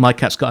 But my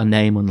cat's got a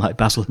name, unlike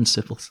Basil and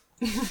Sybil's.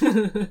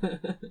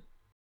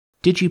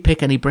 Did you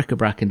pick any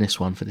bric-a-brac in this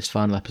one for this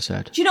final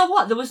episode? Do you know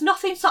what? There was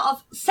nothing sort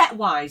of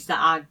set-wise that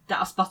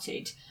I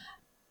spotted.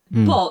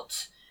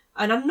 But,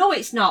 and I know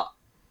it's not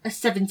a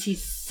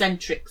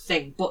 70s-centric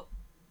thing, but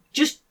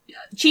just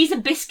cheese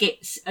and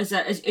biscuits as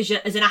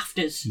an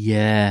afters.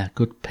 Yeah,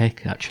 good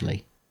pick,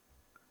 actually.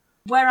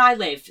 Where I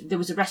lived, there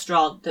was a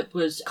restaurant that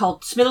was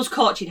called Smithers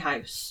Coaching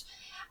House,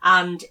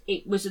 and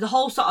it was the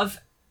whole sort of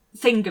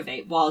thing of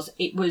it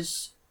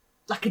was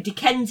like a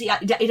Dickensian.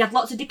 It had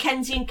lots of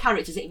Dickensian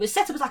characters. It was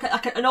set up as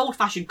like an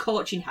old-fashioned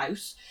coaching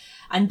house,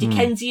 and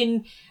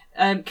Dickensian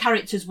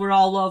characters were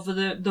all over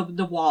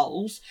the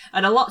walls,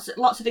 and lots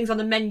of things on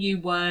the menu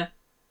were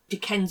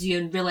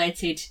Dickensian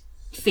related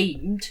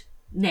themed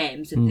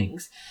names and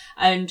things.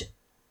 And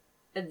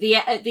at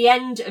the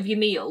end of your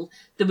meal,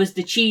 there was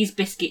the cheese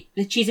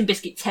and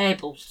biscuit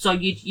table. So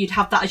you'd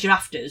have that as your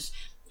afters,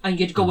 and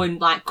you'd go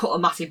and like cut a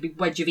massive big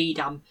wedge of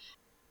Edam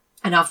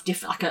and have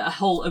different, like a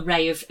whole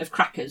array of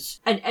crackers.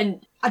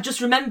 And I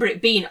just remember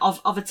it being of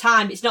a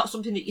time. It's not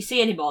something that you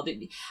see anymore.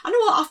 I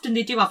know often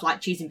they do have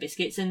like cheese and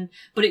biscuits,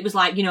 but it was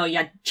like, you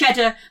had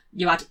cheddar,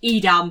 you had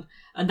Edam,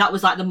 and that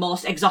was like the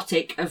most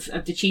exotic of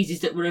the cheeses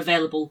that were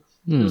available.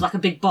 It was like a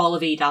big ball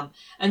of Edam.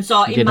 And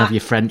so you didn't have your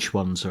French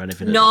ones or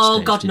anything? No,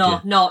 at that stage,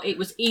 God, no. It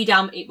was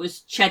Edam, it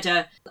was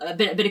cheddar, a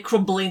bit of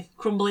crumbly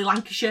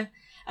Lancashire.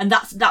 And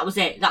that was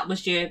it. That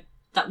was your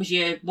that was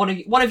your one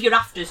of your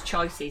afters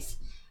choices.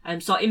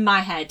 So in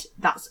my head,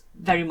 that's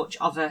very much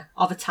of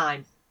a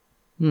time.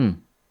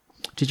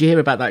 Did you hear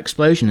about that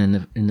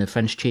explosion in the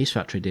French cheese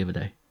factory the other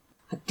day?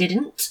 I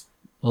didn't.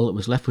 All that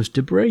was left was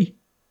debris.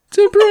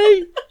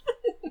 Debris.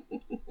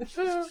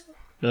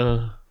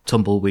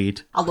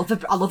 Tumbleweed. I love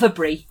a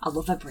brie. I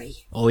love a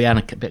brie. Oh yeah, and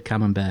a bit of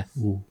camembert.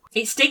 Ooh.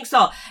 It stinks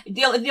though.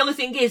 The only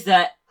thing is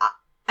that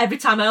every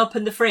time I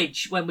open the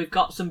fridge when we've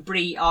got some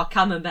brie or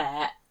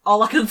camembert,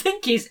 all I can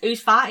think is,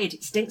 who's farted?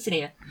 It stinks in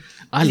here.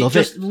 I love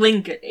it.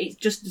 It's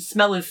just the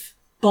smell of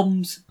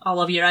bums all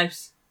over your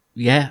house.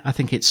 Yeah,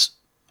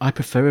 I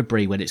prefer a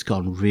brie when it's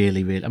gone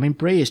really, really... I mean,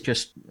 brie is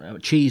just...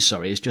 cheese,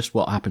 is just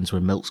what happens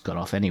when milk's gone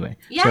off anyway.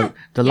 Yeah. So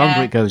the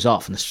longer it goes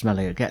off and the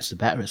smellier it gets, the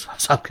better as far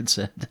as I'm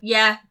concerned.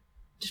 Yeah.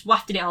 Just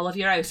wafting it all over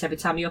your house every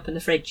time you open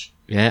the fridge.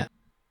 Yeah.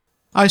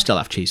 I still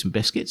have cheese and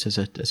biscuits as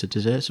a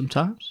dessert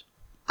sometimes.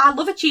 I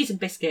love a cheese and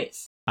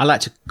biscuits. I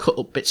like to cut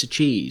up bits of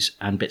cheese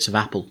and bits of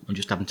apple and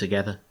just have them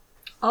together.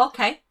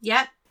 Okay,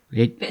 yeah.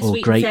 Bit of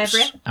sweet grapes, and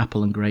savoury.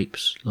 Apple and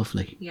grapes,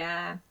 lovely.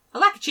 Yeah, I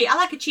like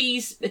a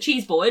cheese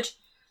board.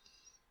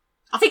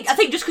 I think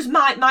just because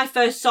my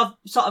first sort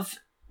of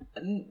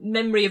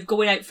memory of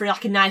going out for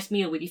like a nice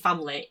meal with your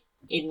family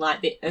in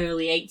like the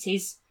early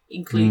 80s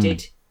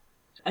included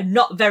a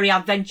not very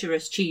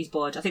adventurous cheese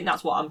board. I think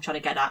that's what I'm trying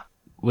to get at.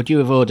 Would you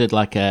have ordered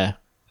like a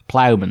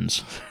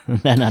Ploughman's and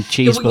then had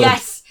cheese board?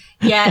 Yes,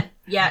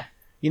 yeah.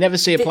 You never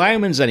see a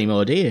Ploughman's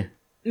anymore, do you?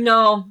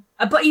 No,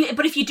 but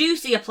if you do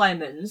see a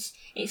Ploughman's,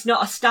 it's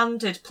not a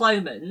standard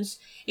Ploughman's.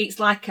 It's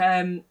like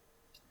a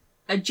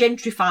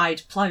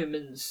gentrified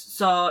Ploughman's.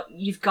 So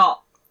you've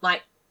got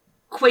like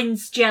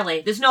Quinn's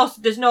jelly. There's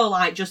no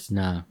like just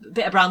a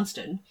bit of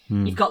Branston.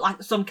 You've got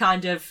like some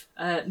kind of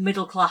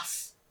middle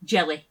class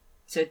jelly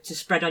to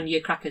spread on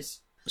your crackers.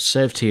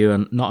 Served to you,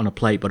 and not on a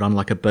plate, but on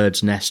like a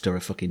bird's nest or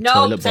a fucking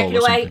toilet bowl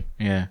or something.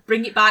 Yeah.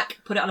 Bring it back,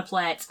 put it on a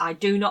plate. I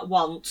do not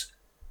want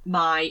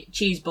my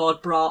cheese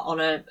board brought on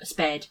a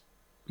spade.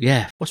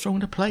 Yeah. What's wrong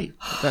with a plate?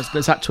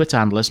 There's that Twitter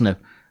handle, isn't it?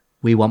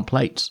 We want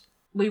plates.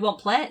 We want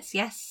plates,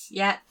 yes.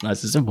 Yeah.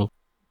 That's as simple.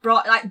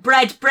 Brought like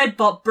bread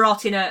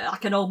brought in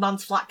like an old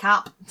man's flat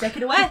cap. Take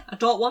it away. I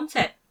don't want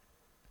it.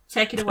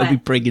 Take it away. I'll be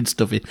bringing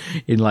stuff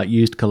in like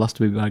used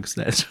colostomy bags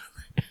there.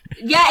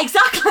 Yeah,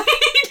 exactly.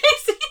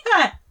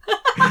 Yeah.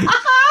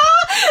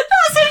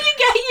 That's how you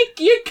get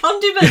your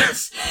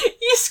condiments.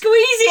 You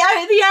squeeze it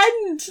out at the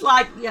end,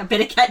 like a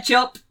bit of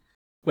ketchup.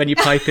 When you're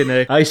piping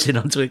icing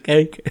onto a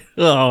cake.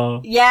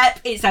 Oh. Yep,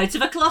 it's out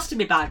of a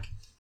colostomy bag.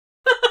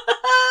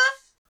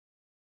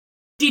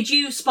 Did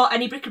you spot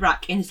any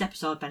bric-a-brac in this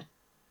episode, Ben?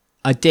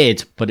 I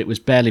did, but it was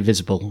barely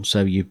visible,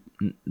 so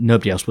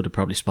nobody else would have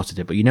probably spotted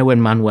it. But you know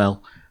when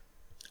Manuel,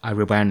 I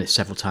rewound it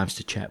several times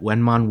to check,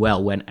 when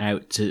Manuel went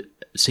out to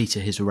see to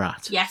his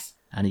rat. Yes.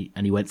 And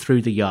he went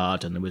through the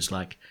yard, and there was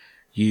like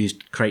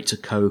used crates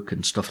of Coke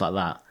and stuff like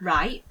that.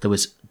 Right. There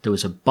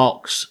was a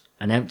box,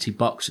 an empty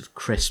box of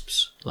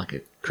crisps, like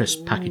a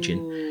crisp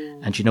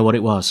packaging. And do you know what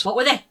it was? What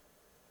were they?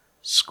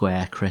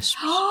 Square crisps.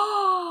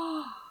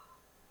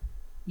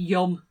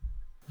 Yum.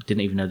 I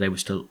didn't even know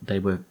they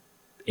were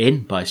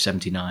in by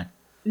 79.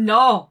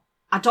 No.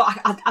 Have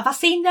I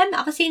seen them?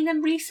 Have I seen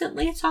them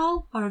recently at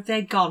all? Or have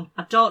they gone?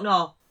 I don't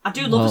know. I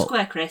do love a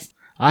square crisp.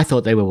 I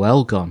thought they were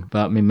well gone,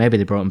 but I mean, maybe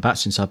they brought them back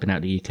since I've been out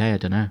of the UK, I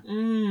don't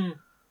know.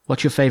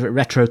 What's your favourite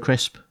retro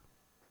crisp?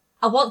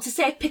 I want to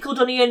say pickled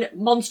onion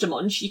Monster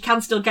Munch. You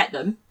can still get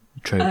them.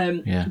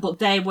 True, yeah. But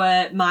they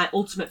were my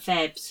ultimate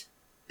faves.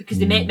 Because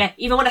they make me,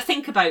 even when I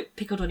think about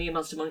pickled onion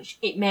Monster Munch,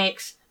 it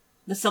makes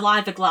the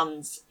saliva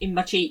glands in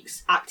my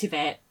cheeks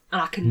activate,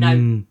 and I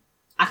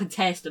can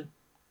taste them.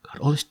 God,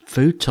 all this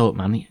food talk,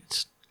 man.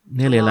 It's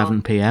nearly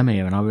 11 p.m.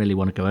 here, and I really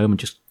want to go home and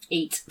just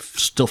eat,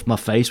 stuff my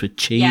face with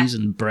cheese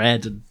and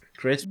bread and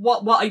crisp.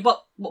 What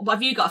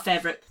have you got a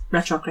favourite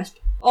retro crisp?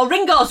 Oh,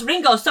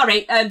 Ringos,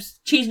 sorry.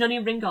 Cheese and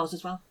onion Ringos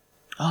as well.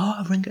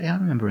 Oh, Ringos, yeah, I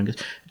remember Ringos.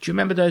 Do you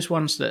remember those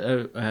ones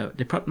that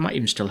they probably might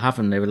even still have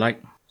them? They were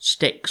like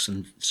sticks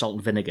and salt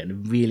and vinegar,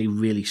 and really,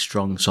 really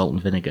strong salt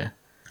and vinegar.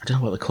 I don't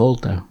know what they're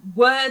called though.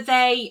 Were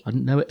they? I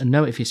know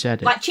it if you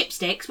said it. Like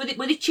chipsticks? Were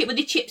they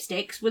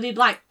chipsticks? Were they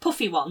like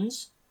puffy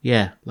ones?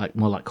 Yeah, like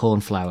more like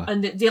corn flour.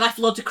 And they left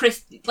loads of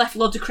crisp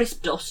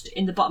dust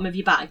in the bottom of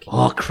your bag.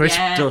 Oh, crisp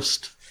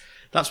dust!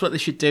 That's what they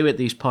should do at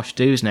these posh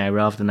do's now,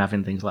 rather than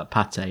having things like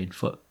pate and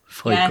foie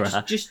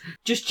gras. Just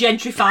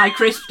gentrify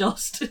crisp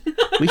dust.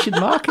 We should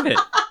market it.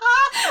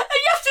 And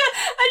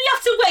you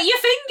have to wet your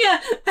finger.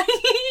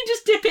 You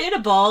just dip it in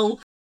a bowl.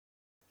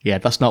 Yeah,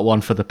 that's not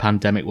one for the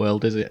pandemic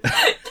world, is it?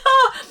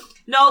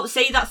 No.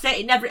 See, that's it.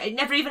 It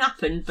never even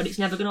happened, but it's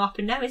never going to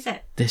happen now, is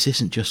it? This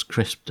isn't just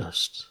crisp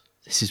dust.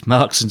 This is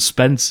Marks and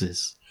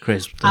Spencer's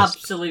crisp dust.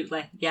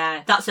 Absolutely,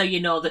 yeah. That's how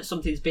you know that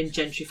something's been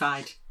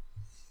gentrified.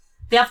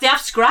 They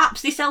have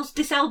scraps. They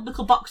sell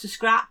little box of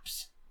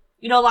scraps.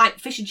 You know, like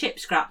fish and chip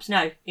scraps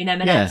now in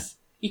M&S. Yeah.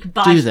 You can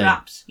buy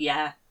scraps.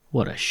 Yeah.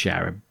 What a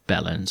shower of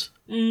bellends.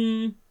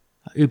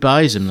 Who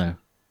buys them though?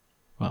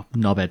 Well,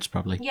 knobheads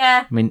probably.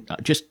 Yeah. I mean,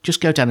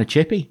 just go down a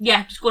chippy.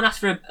 Yeah, just go and ask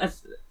for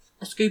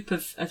a scoop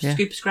of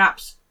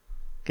scraps.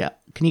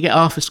 Can you get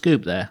half a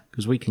scoop there?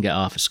 Because we can get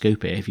half a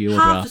scoop here if you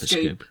order half a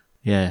scoop.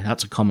 Yeah,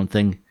 that's a common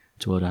thing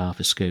to order half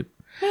a scoop.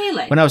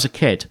 Really? When I was a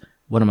kid,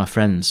 one of my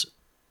friends'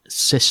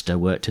 sister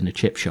worked in a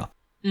chip shop.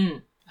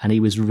 Mm. And he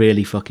was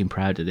really fucking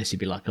proud of this. He'd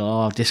be like,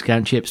 "Oh,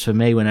 discount chips for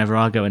me whenever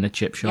I go in a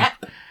chip shop."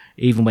 Yep.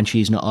 Even when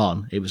she's not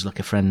on, it was like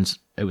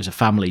it was a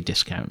family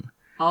discount.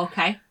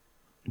 Okay.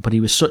 But he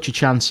was such a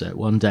chancer.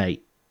 One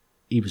day,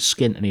 he was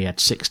skint and he had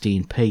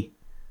 16p.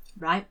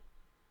 Right.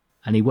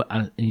 And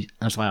I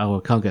was like, "Oh,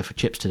 we can't go for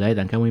chips today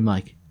then, can we,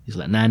 Mike?" He's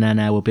like,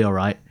 No, we'll be all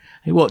right.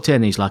 He walked in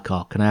and he's like,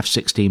 "Oh, can I have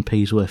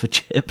 16p's worth of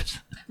chips?"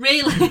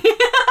 Really?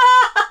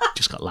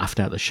 Just got laughed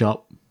out the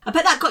shop. I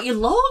bet that got you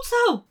loads,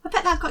 though. I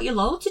bet that got you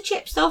loads of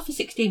chips, though, for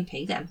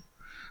 16p, then.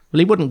 Well,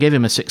 he wouldn't give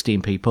him a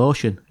 16p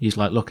portion. He's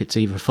like, "Look, it's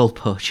either a full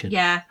portion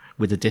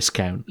with a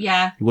discount."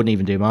 Yeah. He wouldn't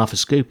even do him half a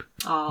scoop.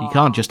 Oh. You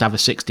can't just have a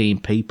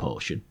 16p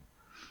portion.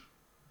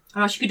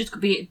 Or else you could just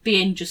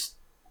be in just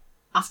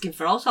asking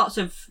for all sorts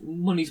of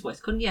money's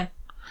worth, couldn't you?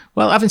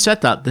 Well, having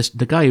said that,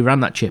 the guy who ran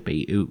that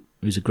chippy,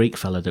 who's a Greek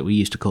fella that we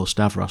used to call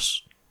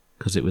Stavros,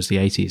 because it was the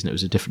 80s and it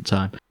was a different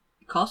time.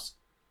 Of course.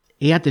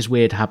 He had this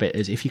weird habit,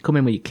 as if you come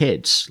in with your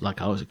kids,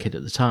 like I was a kid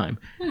at the time,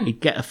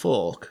 he'd get a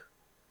fork.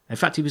 In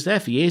fact, he was there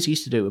for years. He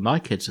used to do it with my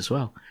kids as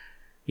well.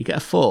 He'd get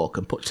a fork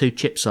and put 2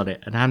 chips on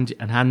it and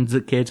hand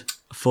the kid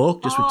a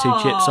fork just with 2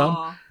 chips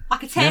on.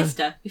 Like a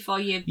taster before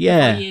you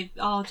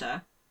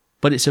order.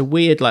 But it's a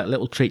weird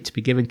little treat to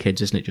be giving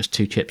kids, isn't it? Just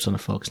 2 chips on a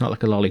fork. It's not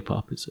like a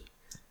lollipop.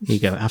 Here you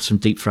go, have some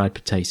deep fried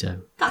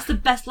potato. That's the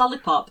best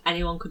lollipop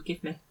anyone could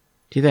give me.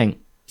 Do you think?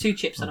 2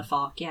 chips on a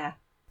fork, yeah.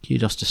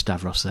 Kudos to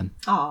Stavros then.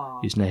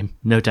 Aww. Whose name,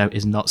 no doubt,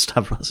 is not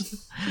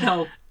Stavros.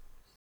 No.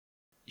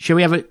 Shall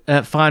we have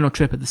a final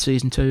trip at the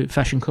Season 2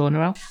 Fashion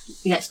Corner, Al?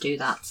 Let's do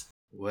that.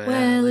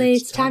 Well,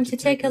 it's time to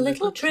take a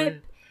little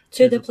trip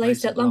to the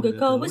place that long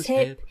ago was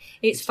hip.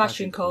 It's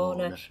Fashion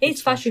Corner,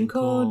 it's Fashion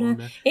Corner,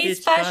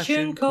 it's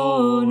Fashion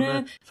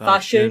Corner,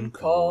 Fashion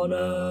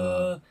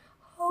Corner.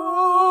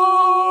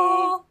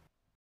 Oh.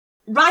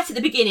 Right at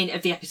the beginning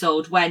of the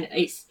episode, when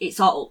it's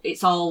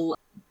all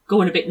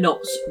going a bit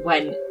nuts,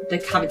 when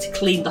they're having to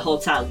clean the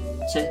hotel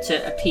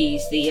to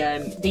appease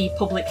the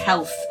public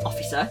health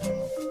officer,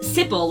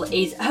 Sybil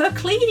her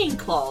cleaning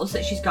clothes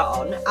that she's got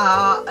on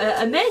are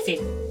amazing,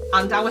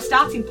 and our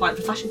starting point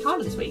for Fashion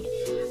Corner this week.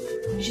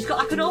 She's got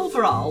like an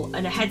overall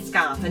and a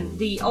headscarf, and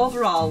the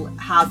overall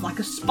has like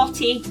a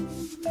spotty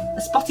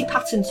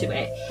pattern to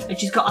it, and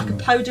she's got like a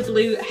powder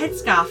blue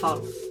headscarf on,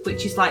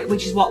 which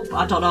is what,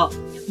 I don't know,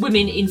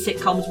 women in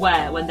sitcoms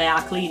wear when they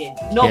are cleaning.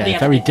 Nobody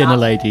ever very did dinner that.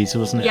 ladies,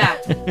 wasn't it? Yeah,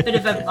 bit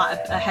of a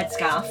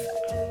headscarf.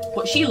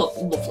 But she looked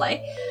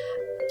lovely.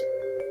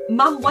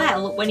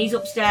 Manuel, when he's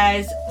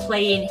upstairs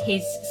playing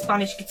his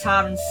Spanish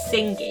guitar and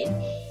singing,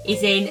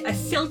 is in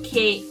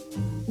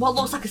what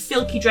looks like a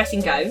silky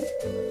dressing gown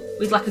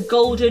with like a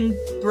golden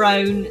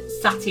brown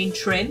satin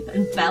trim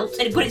and belt,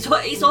 but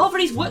it's over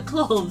his work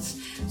clothes.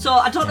 So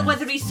I don't know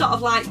whether he's sort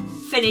of like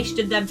finished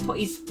and then put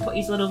his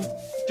little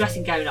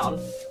dressing gown on,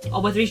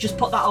 or whether he's just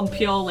put that on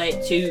purely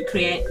to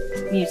create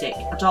music.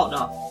 I don't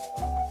know.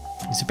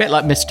 It's a bit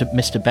like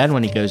Mr. Ben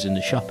when he goes in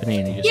the shop, and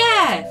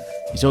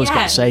he's always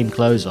got the same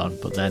clothes on,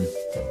 but then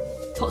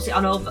puts it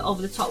on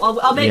over the top.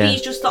 Or maybe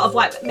he's just sort of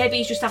like, maybe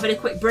he's just having a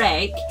quick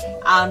break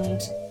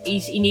and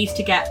he needs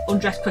to get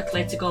undressed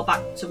quickly to go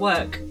back to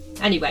work.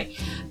 Anyway,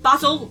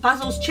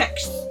 Basil's check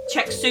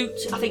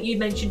suit, I think you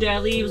mentioned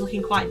earlier, he was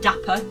looking quite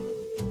dapper.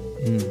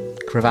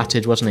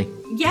 Cravated, wasn't he?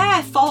 Yeah,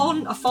 a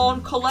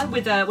fawn colour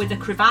with a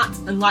cravat,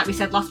 and like we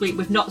said last week,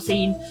 we've not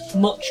seen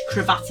much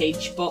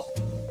cravatage, but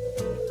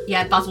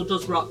yeah, Basil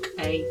does rock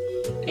a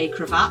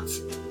cravat.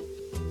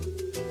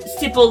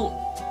 Sybil,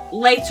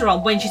 later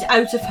on, when she's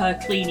out of her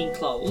cleaning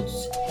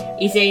clothes,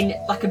 is in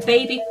like a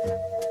baby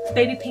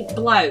pink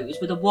blouse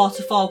with a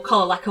waterfall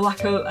collar,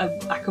 like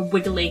a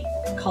wiggly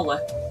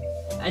collar,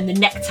 and the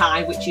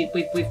necktie, which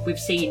we've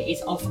seen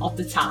is of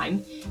the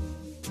time.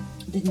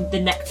 The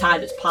necktie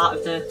that's part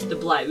of the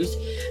blouse,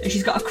 and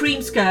she's got a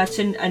cream skirt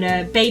and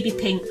a baby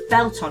pink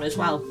belt on as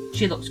well.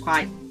 She looks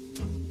quite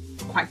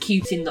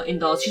cute in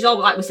those. She's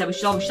always, like we said,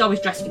 she's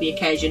always dressed for the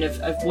occasion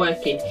of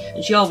working,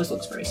 and she always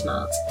looks very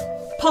smart.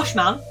 Posh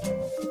man,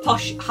 the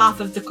posh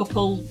half of the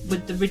couple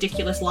with the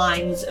ridiculous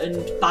lines and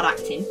bad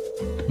acting.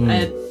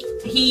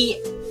 He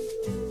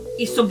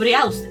is somebody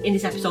else in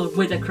this episode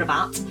with a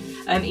cravat.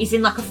 He's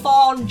in like a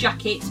fawn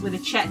jacket with a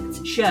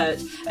checked shirt,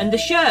 and the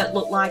shirt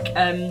looked like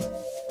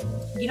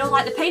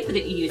like the paper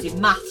that you use in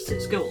maths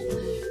at school,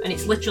 and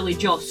it's literally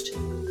just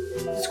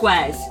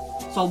squares.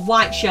 So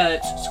white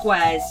shirt,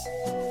 squares,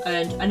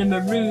 and a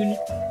maroon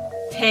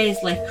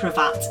paisley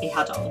cravat he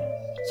had on.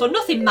 So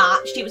nothing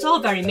matched, it was all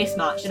very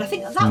mismatched, and I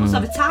think that was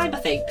of a time,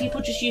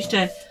 people just used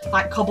to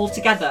like cobble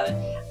together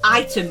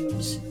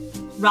items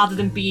rather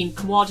than being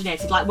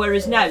coordinated, like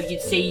whereas now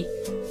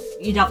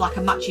you'd have like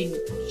a matching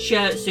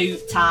shirt,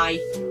 suit, tie,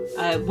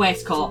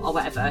 waistcoat or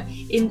whatever.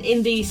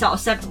 In the sort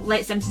of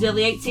late 70s,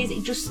 early 80s,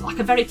 it just like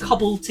a very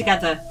cobbled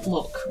together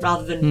look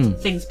rather than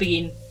things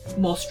being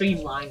more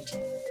streamlined.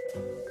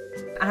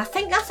 And I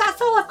think that's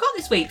all I've got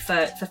this week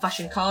for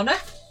Fashion Corner.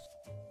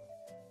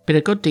 Been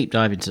a good deep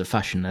dive into the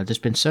fashion. There's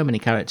been so many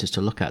characters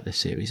to look at this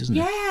series, hasn't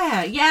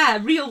there? Yeah, a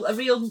real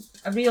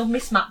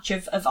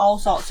mismatch of all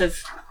sorts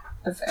of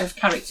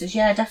characters.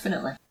 Yeah,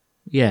 definitely.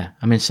 Yeah,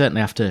 I mean,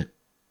 certainly after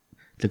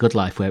The Good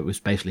Life, where it was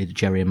basically the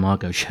Jerry and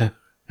Margot show.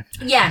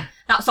 Yeah,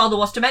 that's all there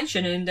was to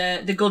mention,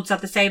 and the goods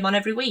had the same on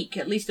every week.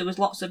 At least there was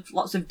lots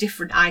of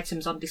different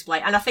items on display,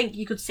 and I think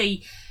you could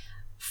see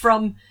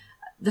from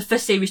the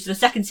first series to the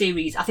second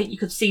series, I think you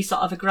could see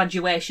sort of a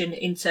graduation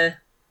into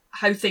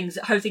how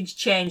things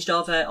changed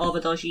over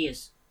those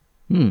years.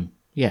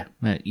 Yeah,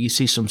 you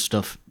see some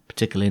stuff,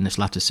 particularly in this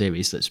latter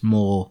series, that's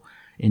more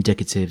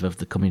indicative of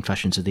the coming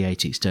fashions of the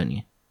 80s, don't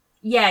you?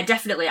 Yeah,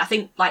 definitely. I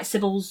think like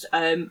Sybil's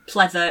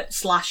pleather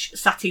 /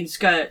 satin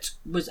skirt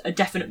was a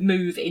definite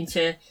move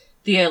into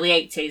the early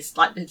 80s,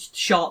 like the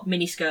short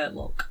mini skirt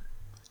look.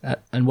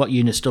 And what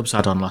Una Stubbs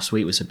had on last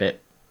week was a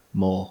bit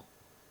more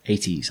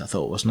 80s, I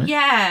thought, wasn't it?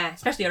 Yeah,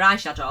 especially her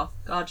eyeshadow.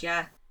 God,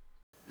 yeah.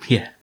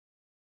 Yeah.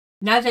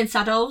 Now then,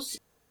 Saddos,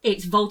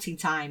 it's voting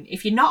time.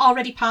 If you're not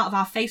already part of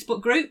our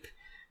Facebook group,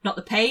 not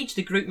the page,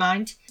 the group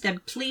mind, then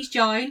please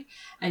join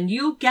and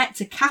you'll get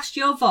to cast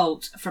your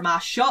vote from our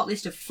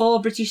shortlist of 4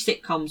 British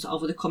sitcoms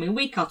over the coming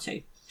week or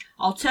two.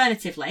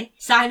 Alternatively,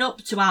 sign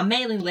up to our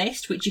mailing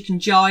list, which you can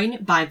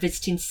join by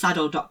visiting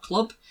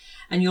saddo.club,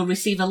 and you'll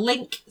receive a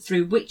link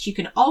through which you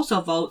can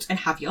also vote and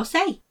have your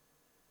say.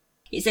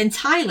 It's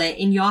entirely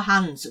in your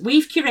hands.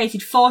 We've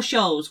curated 4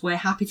 shows we're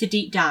happy to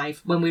deep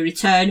dive when we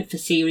return for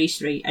Series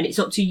 3, and it's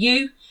up to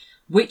you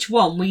which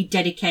one we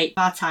dedicate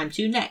our time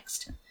to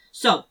next.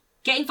 So,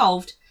 get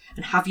involved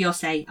and have your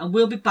say, and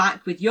we'll be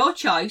back with your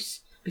choice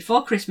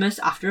before Christmas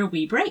after a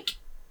wee break.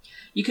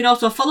 You can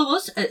also follow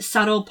us at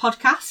Saddo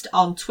Podcast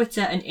on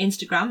Twitter and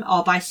Instagram,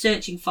 or by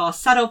searching for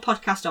Saddo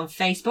Podcast on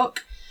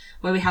Facebook,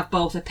 where we have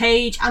both a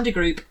page and a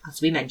group,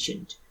 as we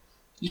mentioned.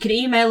 You can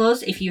email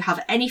us if you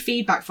have any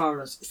feedback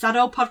for us,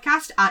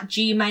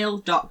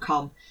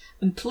 saddopodcast@gmail.com.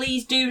 And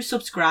please do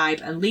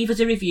subscribe and leave us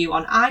a review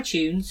on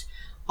iTunes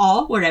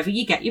or wherever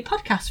you get your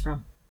podcasts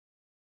from.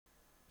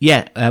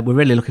 Yeah, we're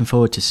really looking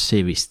forward to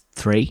Series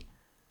 3,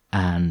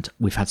 and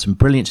we've had some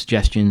brilliant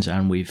suggestions,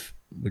 and we've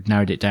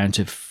narrowed it down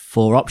to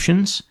 4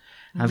 options.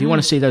 And if you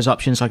want to see those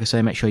options, like I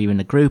say, make sure you're in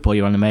the group or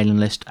you're on the mailing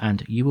list,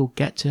 and you will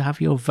get to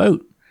have your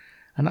vote.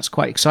 And that's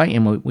quite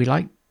exciting. We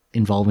like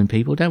involving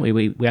people, don't we?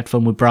 We had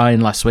fun with Brian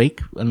last week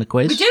on the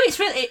quiz. We do. It's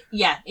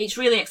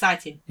really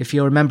exciting. If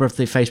you're a member of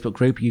the Facebook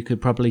group, you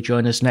could probably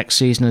join us next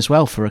season as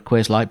well for a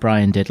quiz like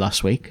Brian did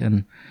last week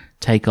and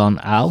take on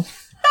Al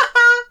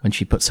when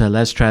she puts her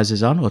Les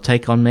trousers on, or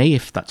take on me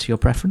if that's your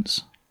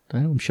preference.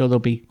 I'm sure there'll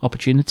be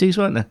opportunities,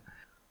 won't there?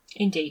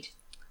 Indeed.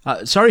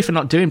 Sorry for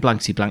not doing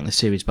Blankety Blank this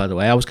series, by the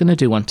way. I was going to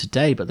do one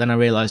today, but then I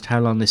realised how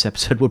long this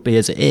episode would be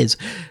as it is.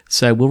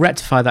 So we'll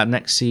rectify that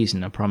next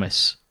season, I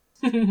promise.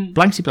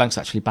 Blankety Blank's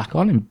actually back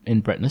on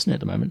in Britain, isn't it, at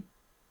the moment?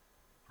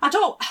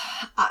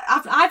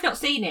 I've not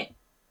seen it.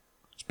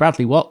 It's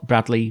Bradley Walsh?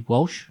 Bradley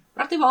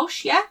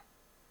Walsh, yeah?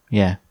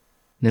 Yeah.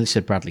 Nearly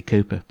said Bradley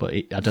Cooper, but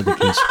I don't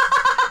think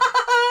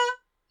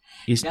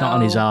he's not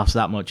on his arse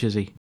that much, is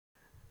he?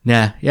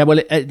 Yeah,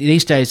 well,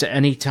 these days,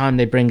 any time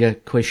they bring a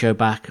quiz show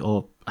back,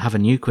 or have a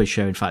new quiz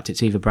show, in fact,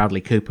 it's either Bradley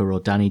Cooper or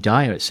Danny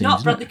Dyer, it seems.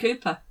 Not Bradley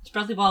Cooper, it's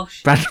Bradley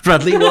Walsh.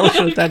 Bradley Walsh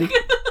or Danny...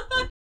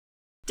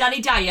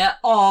 Danny Dyer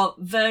or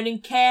Vernon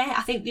Kay,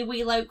 I think they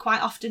wheel out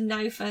quite often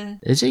now for...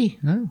 Is he?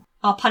 Oh.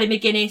 Or Paddy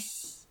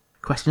McGuinness.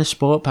 Question of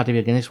Sport, Paddy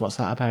McGuinness, what's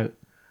that about?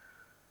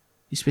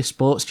 Used to be a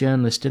sports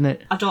journalist, didn't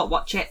it? I don't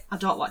watch it.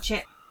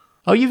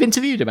 Oh, you've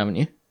interviewed him, haven't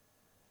you?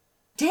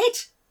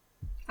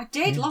 I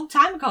did, long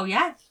time ago,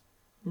 yeah.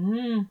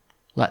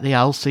 Let the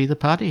owl see the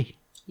paddy.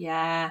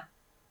 Yeah.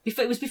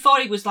 It was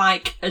before he was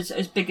like as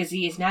big as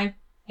he is now.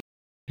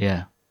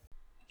 Yeah.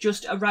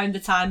 Just around the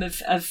time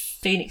of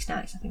Phoenix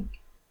Nights, I think.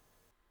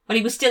 But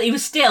he was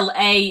still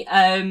a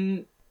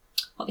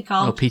what they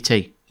call? Oh,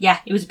 PT. Yeah,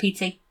 he was a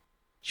PT.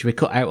 Should we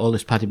cut out all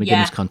this Paddy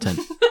McGuinness content?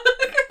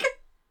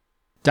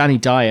 Danny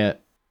Dyer,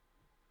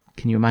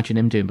 can you imagine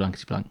him doing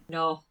Blankety Blank?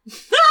 No.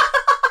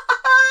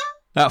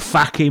 That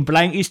fucking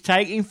Blank is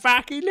taking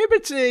fucking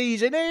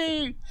liberties, isn't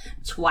he?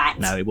 Twat.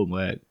 No, it wouldn't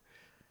work.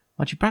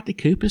 Imagine Bradley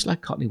Cooper's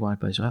like Cockney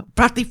Widebow as well.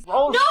 Bradley...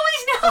 No,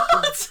 he's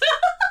not!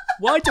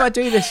 Why do I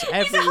do this every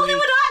week? He's a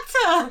Hollywood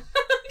actor!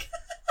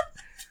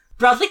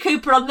 Bradley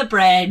Cooper on the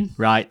brain.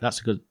 Right,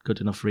 that's a good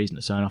enough reason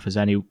to sign off as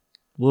any.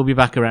 We'll be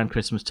back around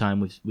Christmas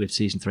time with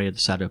season 3 of the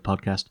Saddo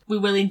podcast. We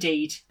will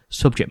indeed.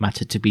 Subject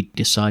matter to be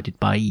decided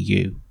by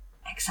you.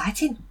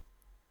 Exciting.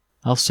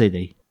 I'll see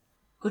thee.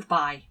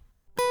 Goodbye.